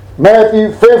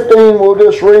 Matthew 15, we'll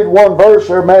just read one verse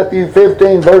there. Matthew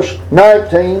 15, verse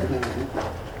 19.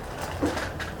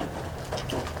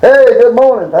 Hey, good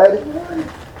morning, Patty.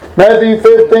 Matthew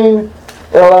 15,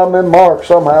 well, I'm in Mark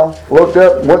somehow. Looked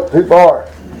up and went too far.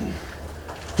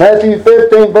 Matthew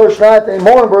 15, verse 19.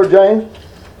 Morning, Brother James.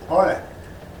 Morning.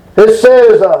 It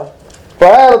says, for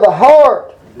out of the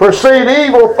heart proceed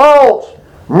evil thoughts,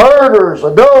 murders,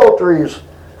 adulteries,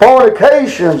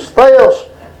 fornications, thefts,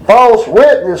 false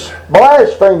witness,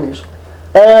 blasphemies.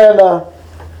 And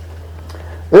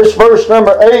this verse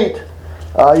number 8,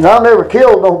 I've never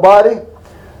killed nobody.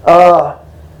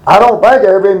 I don't think I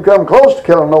ever even come close to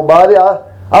killing nobody.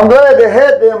 I'm glad they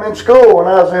had them in school. When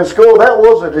I was in school, that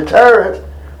was a deterrent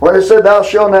when they said thou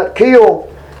shalt not kill.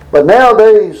 But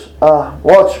nowadays,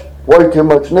 watch way too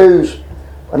much news.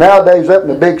 But nowadays, up in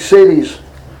the big cities,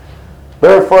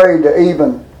 they're afraid to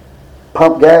even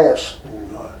pump gas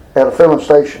at a filling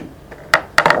station.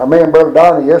 Me and Brother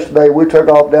Donnie yesterday, we took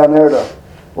off down there to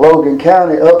Logan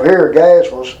County. Up here, gas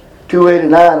was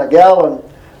 $2.89 a gallon.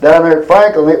 Down there at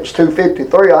Franklin, it was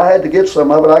 $2.53. I had to get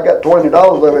some of it. I got $20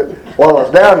 of it while I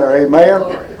was down there, amen.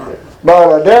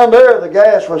 But down there, the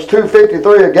gas was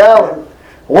 $2.53 a gallon.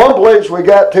 One place we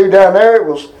got to down there, it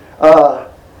was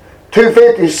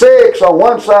 $2.56 on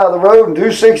one side of the road and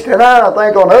 $2.69, I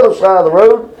think, on the other side of the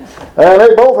road. And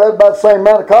they both had about the same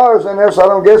amount of cars in there, so I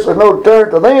don't guess there's no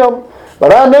deterrent to them.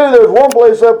 But I knew there was one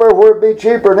place up there where it'd be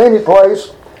cheaper than any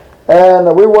place. And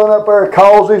we went up there at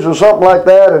Causey's or something like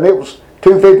that, and it was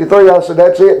 $2.53. I said,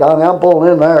 that's it, Donnie, I'm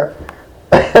pulling in there.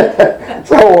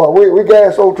 So we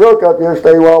gassed old truck up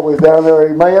yesterday while we was down there,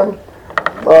 amen.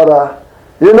 But,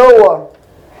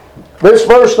 this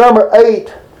verse number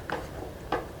 8,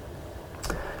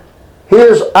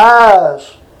 his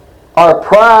eyes are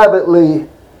privately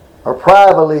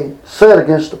set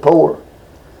against the poor.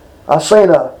 I seen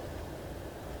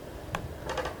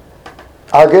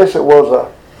I guess it was a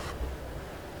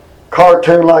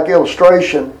cartoon-like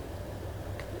illustration.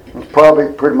 It's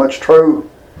probably pretty much true.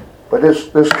 But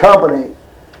this company,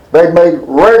 they made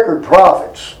record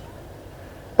profits.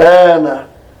 And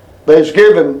they's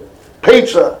giving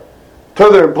pizza to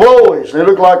their employees. They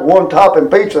look like one topping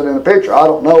pizza in the picture. I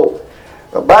don't know.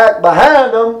 But back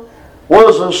behind them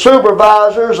was the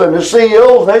supervisors and the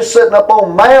CEOs. They're sitting up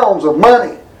on mounds of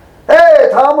money. Hey,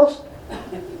 Thomas.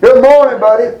 Good morning,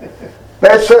 buddy.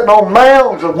 They're sitting on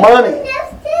mounds of money.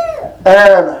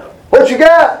 And what you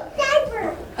got?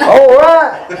 All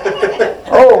right.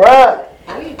 All right.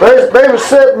 They were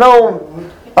sitting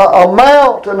on a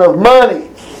mountain of money.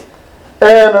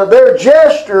 And their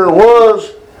gesture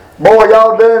was, boy,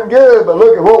 y'all doing good, but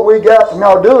look at what we got from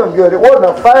y'all doing good. It wasn't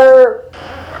a fair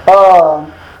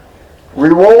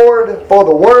reward for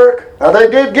the work. Now, they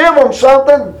did give them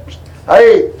something.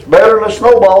 Hey, it's better than a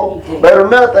snowball, better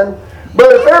than nothing.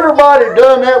 But if everybody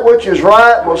done that which is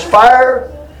right, was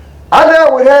fair, I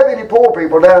doubt we'd have any poor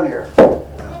people down here.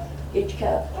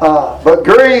 But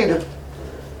greed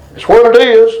is what it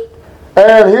is.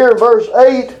 And here in verse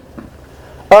 8,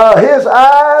 his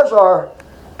eyes are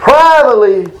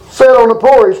privately set on the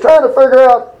poor. He's trying to figure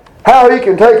out how he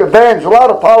can take advantage. A lot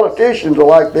of politicians are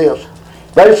like this.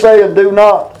 They say and do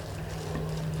not.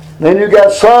 Then you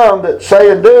got some that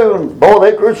say and do, and boy,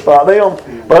 they crucify them.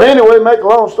 But anyway, make a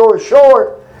long story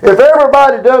short, if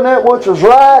everybody done that which was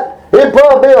right, it'd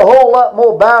probably be a whole lot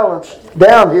more balanced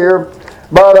down here.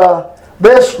 But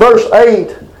this verse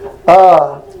 8,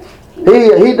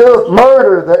 he doth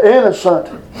murder the innocent.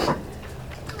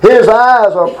 His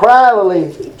eyes are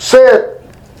privately set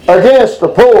against the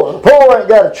poor. The poor ain't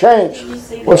got a chance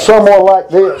with someone like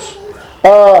this.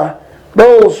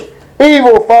 Those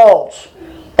evil thoughts,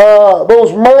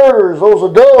 those murders, those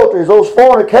adulteries, those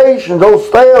fornications, those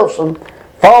thefts and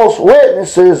false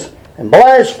witnesses and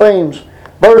blasphemies.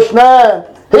 Verse 9,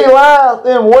 he lieth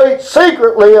in wait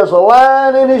secretly as a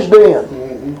lion in his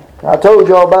den. I told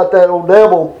y'all about that old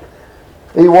devil.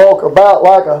 He walk about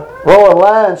like a roaring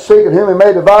lion seeking whom he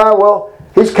may devour. Well,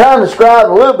 he's kind of described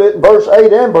a little bit in verse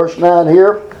 8 and verse 9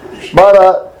 here.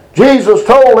 But Jesus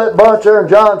told that bunch there in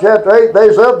John chapter 8,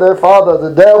 they's of their father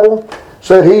the devil,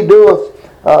 said he doeth,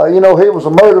 he was a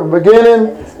murderer from the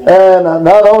beginning. And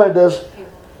not only does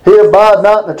he abide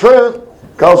not in the truth,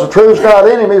 because the truth's not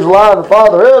in him, he's a liar and the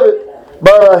father of it.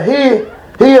 But he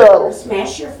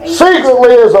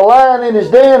secretly is a lion in his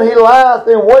den. He lieth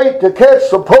in wait to catch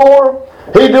the poor.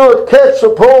 He doeth catch the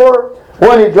poor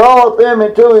when he draweth them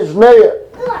into his net.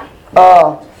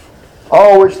 I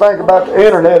always think about the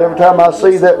internet every time I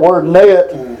see that word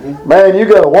net. Man, you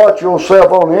got to watch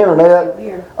yourself on the internet.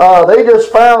 They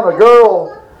just found a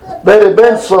girl that had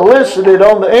been solicited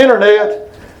on the internet,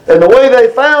 and the way they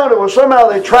found her was somehow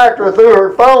they tracked her through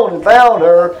her phone and found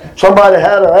her. Somebody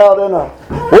had her out in a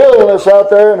wilderness out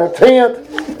there in a tent,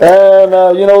 and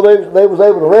they was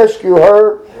able to rescue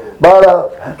her.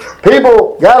 But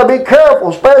people got to be careful,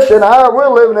 especially in the hour we're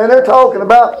living in. They're talking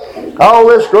about all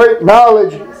this great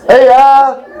knowledge.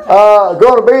 AI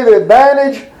going to be the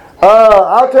advantage.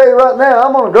 I'll tell you right now,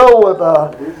 I'm going to go with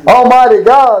Almighty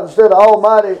God instead of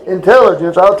Almighty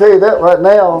Intelligence. I'll tell you that right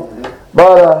now.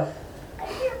 But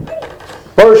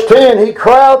verse 10, he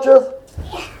croucheth.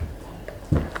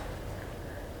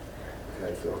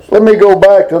 Let me go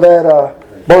back to that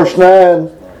verse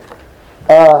 9.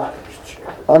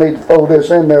 I need to throw this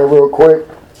in there real quick.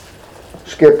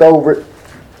 Skipped over it.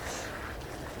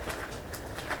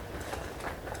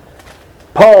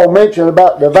 Paul mentioned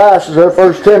about devices there,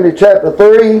 1 Timothy chapter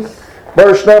 3,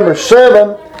 verse number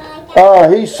 7.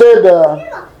 He said,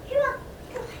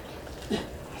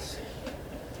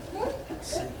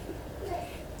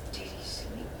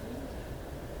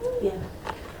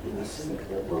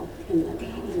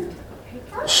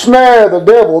 snare the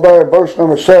devil there in verse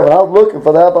number 7. I was looking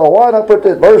for that. I thought, why did I put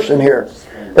that verse in here?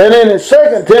 And then in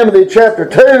 2 Timothy chapter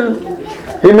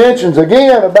 2, he mentions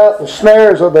again about the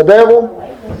snares of the devil.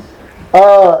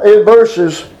 In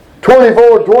verses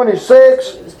 24 and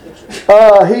 26,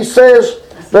 he says,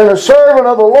 then a servant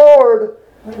of the Lord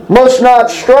must not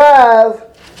strive,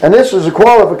 and this is a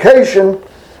qualification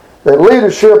that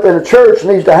leadership in a church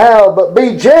needs to have, but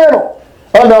be gentle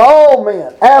unto all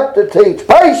men, apt to teach,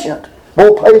 patient.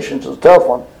 Boy, patience is a tough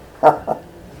one.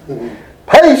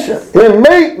 Patient, in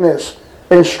meekness,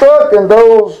 instructing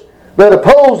those that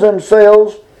oppose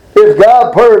themselves, if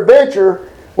God peradventure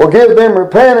will give them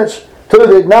repentance to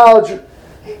the acknowledging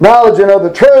of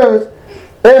the truth,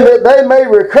 and that they may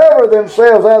recover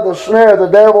themselves out of the snare of the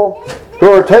devil, who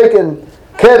are taken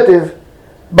captive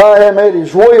by him at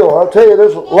his will. I'll tell you,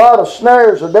 there's a lot of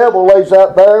snares the devil lays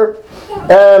out there,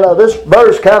 and this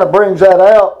verse kind of brings that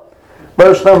out.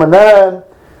 Verse number 9.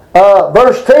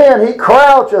 Verse 10, he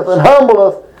croucheth and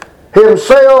humbleth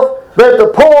himself, that the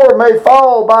poor may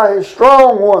fall by his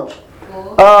strong ones.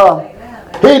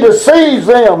 He deceives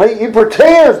them. He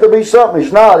pretends to be something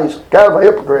he's not. He's kind of a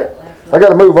hypocrite. I got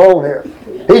to move on here.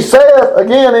 He saith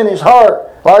again in his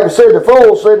heart, like I said, the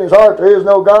fool said in his heart, there is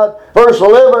no God. Verse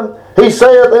 11, he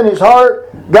saith in his heart,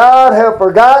 God hath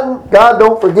forgotten. God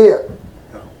don't forget.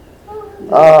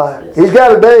 He's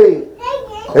got a day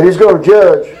that he's going to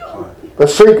judge the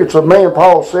secrets of man,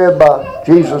 Paul said, by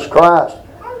Jesus Christ.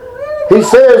 He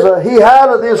says he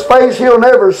hideth his face, he'll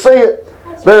never see it.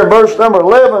 There in verse number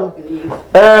 11.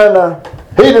 And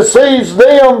he deceives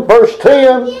them, verse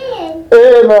 10. And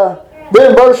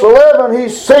then verse 11, he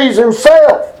sees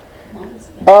himself.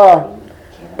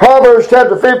 Proverbs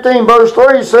chapter 15, verse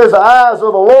 3 says, the eyes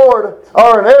of the Lord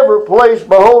are in every place,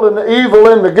 beholding the evil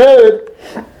and the good.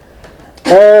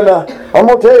 And I'm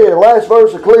going to tell you, the last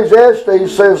verse of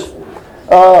Ecclesiastes says,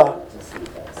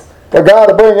 for God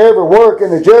to bring every work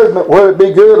into judgment, whether it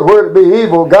be good or whether it be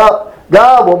evil, God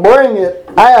will bring it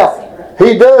out.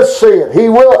 He does see it. He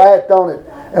will act on it.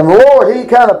 And the Lord, He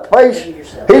kind of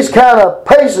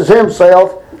paces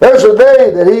Himself. There's a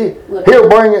day that He'll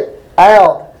bring it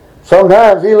out.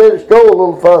 Sometimes He let us go a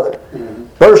little further.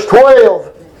 Verse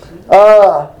 12,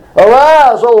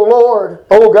 arise, O Lord,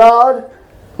 O God,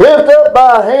 lift up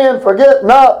thy hand, forget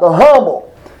not the humble.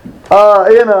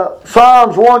 In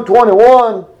Psalms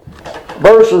 121,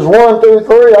 verses 1 through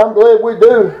 3, I'm glad we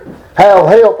do have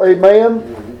help,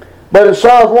 amen. But in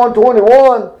Psalms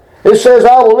 121, it says,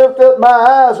 I will lift up my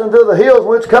eyes unto the hills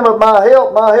whence cometh my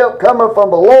help. My help cometh from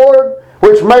the Lord,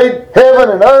 which made heaven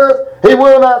and earth. He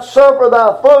will not suffer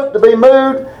thy foot to be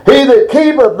moved. He that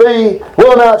keepeth thee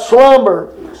will not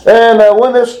slumber. And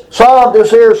when this psalm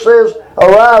just here says,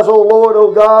 arise, O Lord,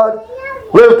 O God,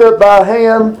 lift up thy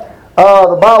hand,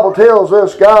 the Bible tells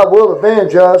us God will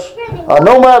avenge us.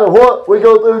 No matter what we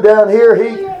go through down here,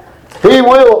 He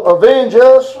will avenge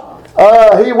us.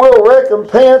 He will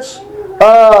recompense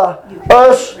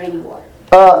us,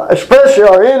 especially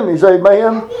our enemies,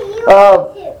 amen.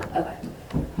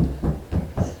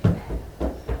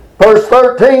 Verse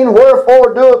 13,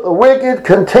 wherefore doeth the wicked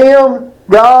contemn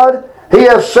God? He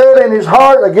hath said in his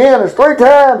heart, again, it's 3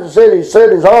 times he said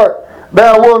in his heart,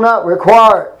 thou wilt not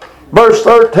require it. Verse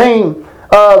 13,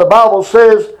 the Bible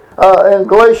says in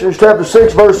Galatians chapter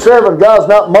 6, verse 7, God's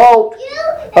not mocked.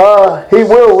 He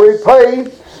will repay.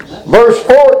 Verse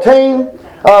 14,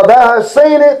 thou hast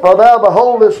seen it, for thou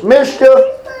beholdest mischief,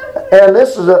 and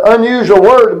this is an unusual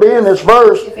word to be in this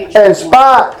verse, and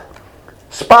spite.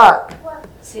 Spite.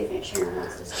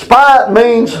 Spite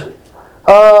means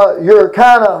you're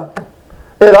kind of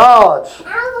at odds,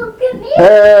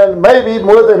 and maybe even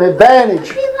with an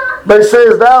advantage. But it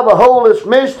says, thou beholdest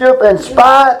mischief and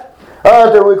spite,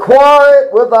 to require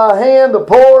it with thy hand. The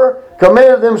poor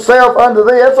committed themselves unto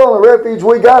thee. That's the only refuge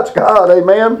we got's God,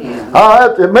 amen. I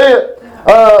have to admit,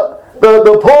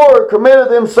 the poor committed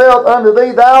themselves unto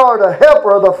thee. Thou art a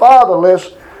helper of the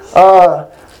fatherless. I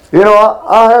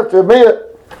have to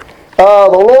admit, the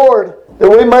Lord, that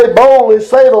we may boldly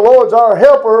say the Lord's our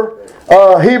helper.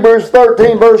 Hebrews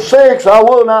 13 verse 6, I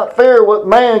will not fear what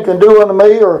man can do unto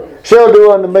me or shall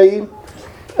do unto me.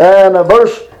 And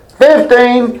verse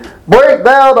 15, break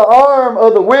thou the arm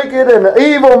of the wicked and the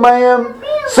evil man,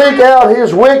 seek out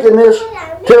his wickedness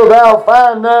till thou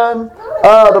find none.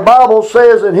 The Bible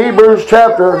says in Hebrews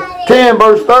chapter 10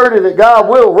 verse 30 that God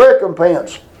will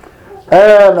recompense.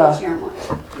 And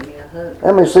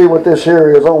let me see what this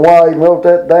here is. I don't know why he wrote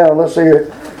that down. Let's see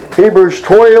it. Hebrews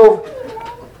 12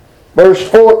 verse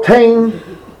 14.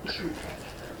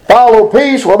 Follow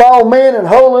peace with all men and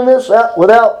holiness,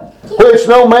 without which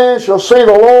no man shall see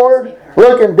the Lord.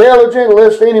 Looking diligent,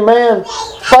 lest any man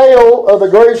fail of the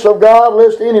grace of God,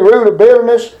 lest any root of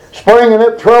bitterness springing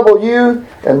up trouble you,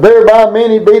 and thereby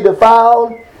many be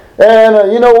defiled.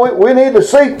 And we need to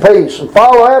seek peace and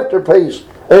follow after peace.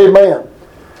 Amen.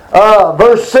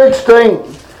 Verse 16.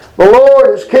 The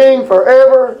Lord is king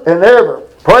forever and ever.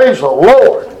 Praise the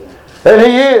Lord. And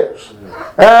He is.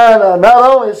 And not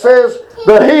only it says,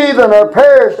 the heathen are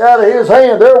perished out of His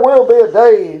hand. There will be a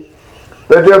day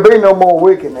that there will be no more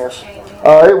wickedness.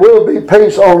 It will be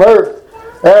peace on earth.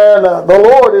 And the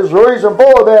Lord is the reason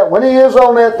for that. When He is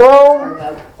on that throne,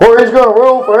 where He's going to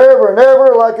rule forever and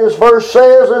ever, like this verse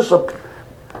says, it's a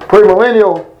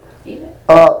premillennial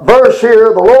verse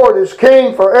here. The Lord is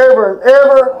king forever and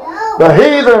ever. The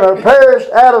heathen are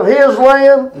perished out of His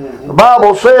land. The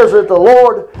Bible says that the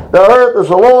earth is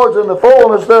the Lord's and the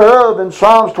fullness thereof in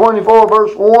Psalms 24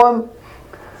 verse 1.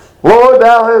 Lord,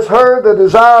 thou hast heard the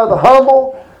desire of the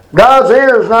humble. God's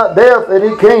ear is not deaf that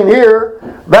He can't hear.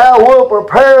 Thou wilt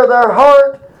prepare their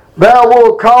heart. Thou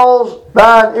wilt cause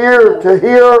thine ear to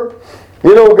hear.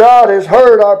 God has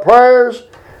heard our prayers.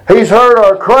 He's heard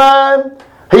our crying.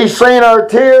 He's seen our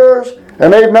tears,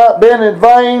 and they've not been in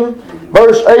vain.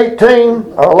 Verse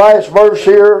 18, our last verse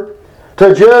here.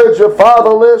 To judge the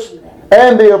fatherless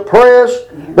and the oppressed,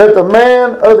 that the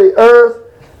man of the earth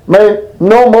may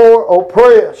no more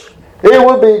oppress. It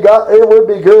would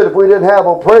be good if we didn't have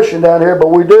oppression down here, but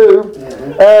we do.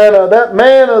 And that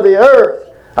man of the earth,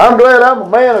 I'm glad I'm a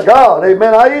man of God.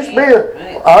 Amen. I used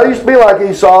to be like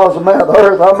Esau as a man of the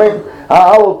earth. I mean,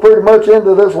 I was pretty much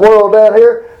into this world down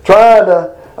here, trying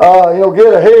to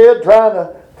get ahead, trying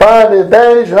to find the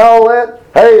advantage and all that.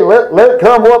 Hey, let it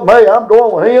come what may. I'm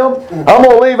going with Him. I'm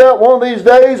going to leave out one of these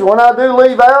days. When I do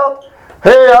leave out,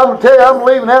 hey, I'm going to tell you, I'm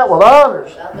leaving out with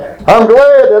honors. I'm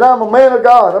glad that I'm a man of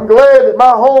God. I'm glad that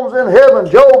my home's in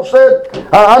heaven. Job said,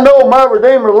 I know my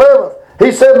Redeemer liveth.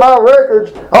 He said my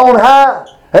record's on high.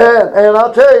 And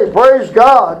I'll tell you, praise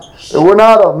God, that we're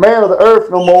not a man of the earth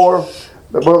no more,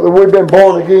 but we've been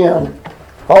born again.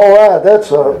 All right, that's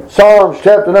Psalms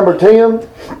chapter number 10.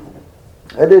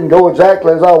 It didn't go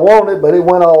exactly as I wanted, but it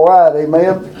went all right,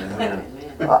 amen.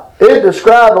 It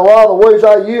described a lot of the ways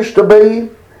I used to be,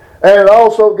 and it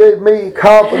also gave me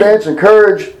confidence and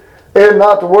courage and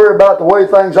not to worry about the way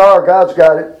things are. God's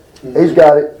got it. He's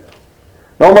got it.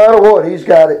 No matter what, He's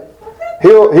got it.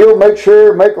 He'll make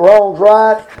sure, make the wrongs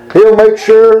right. He'll make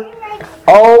sure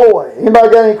all the way. Anybody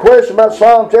got any question about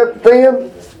Psalm chapter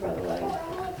 10?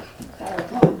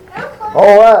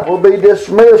 All right, we'll be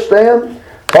dismissed then.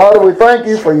 Father, we thank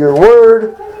You for Your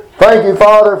word. Thank You,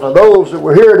 Father, for those that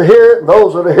were here to hear it, and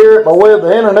those that are hear it by way of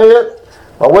the internet,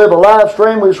 by way of the live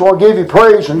stream. We just want to give You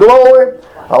praise and glory.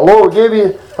 Our Lord, give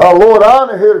You, our Lord,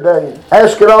 honor here today.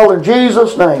 Ask it all in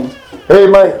Jesus' name.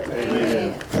 Amen.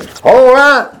 Amen. All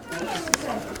right.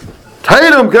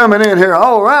 Tatum coming in here.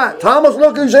 All right. Thomas,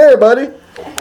 look who's here, buddy.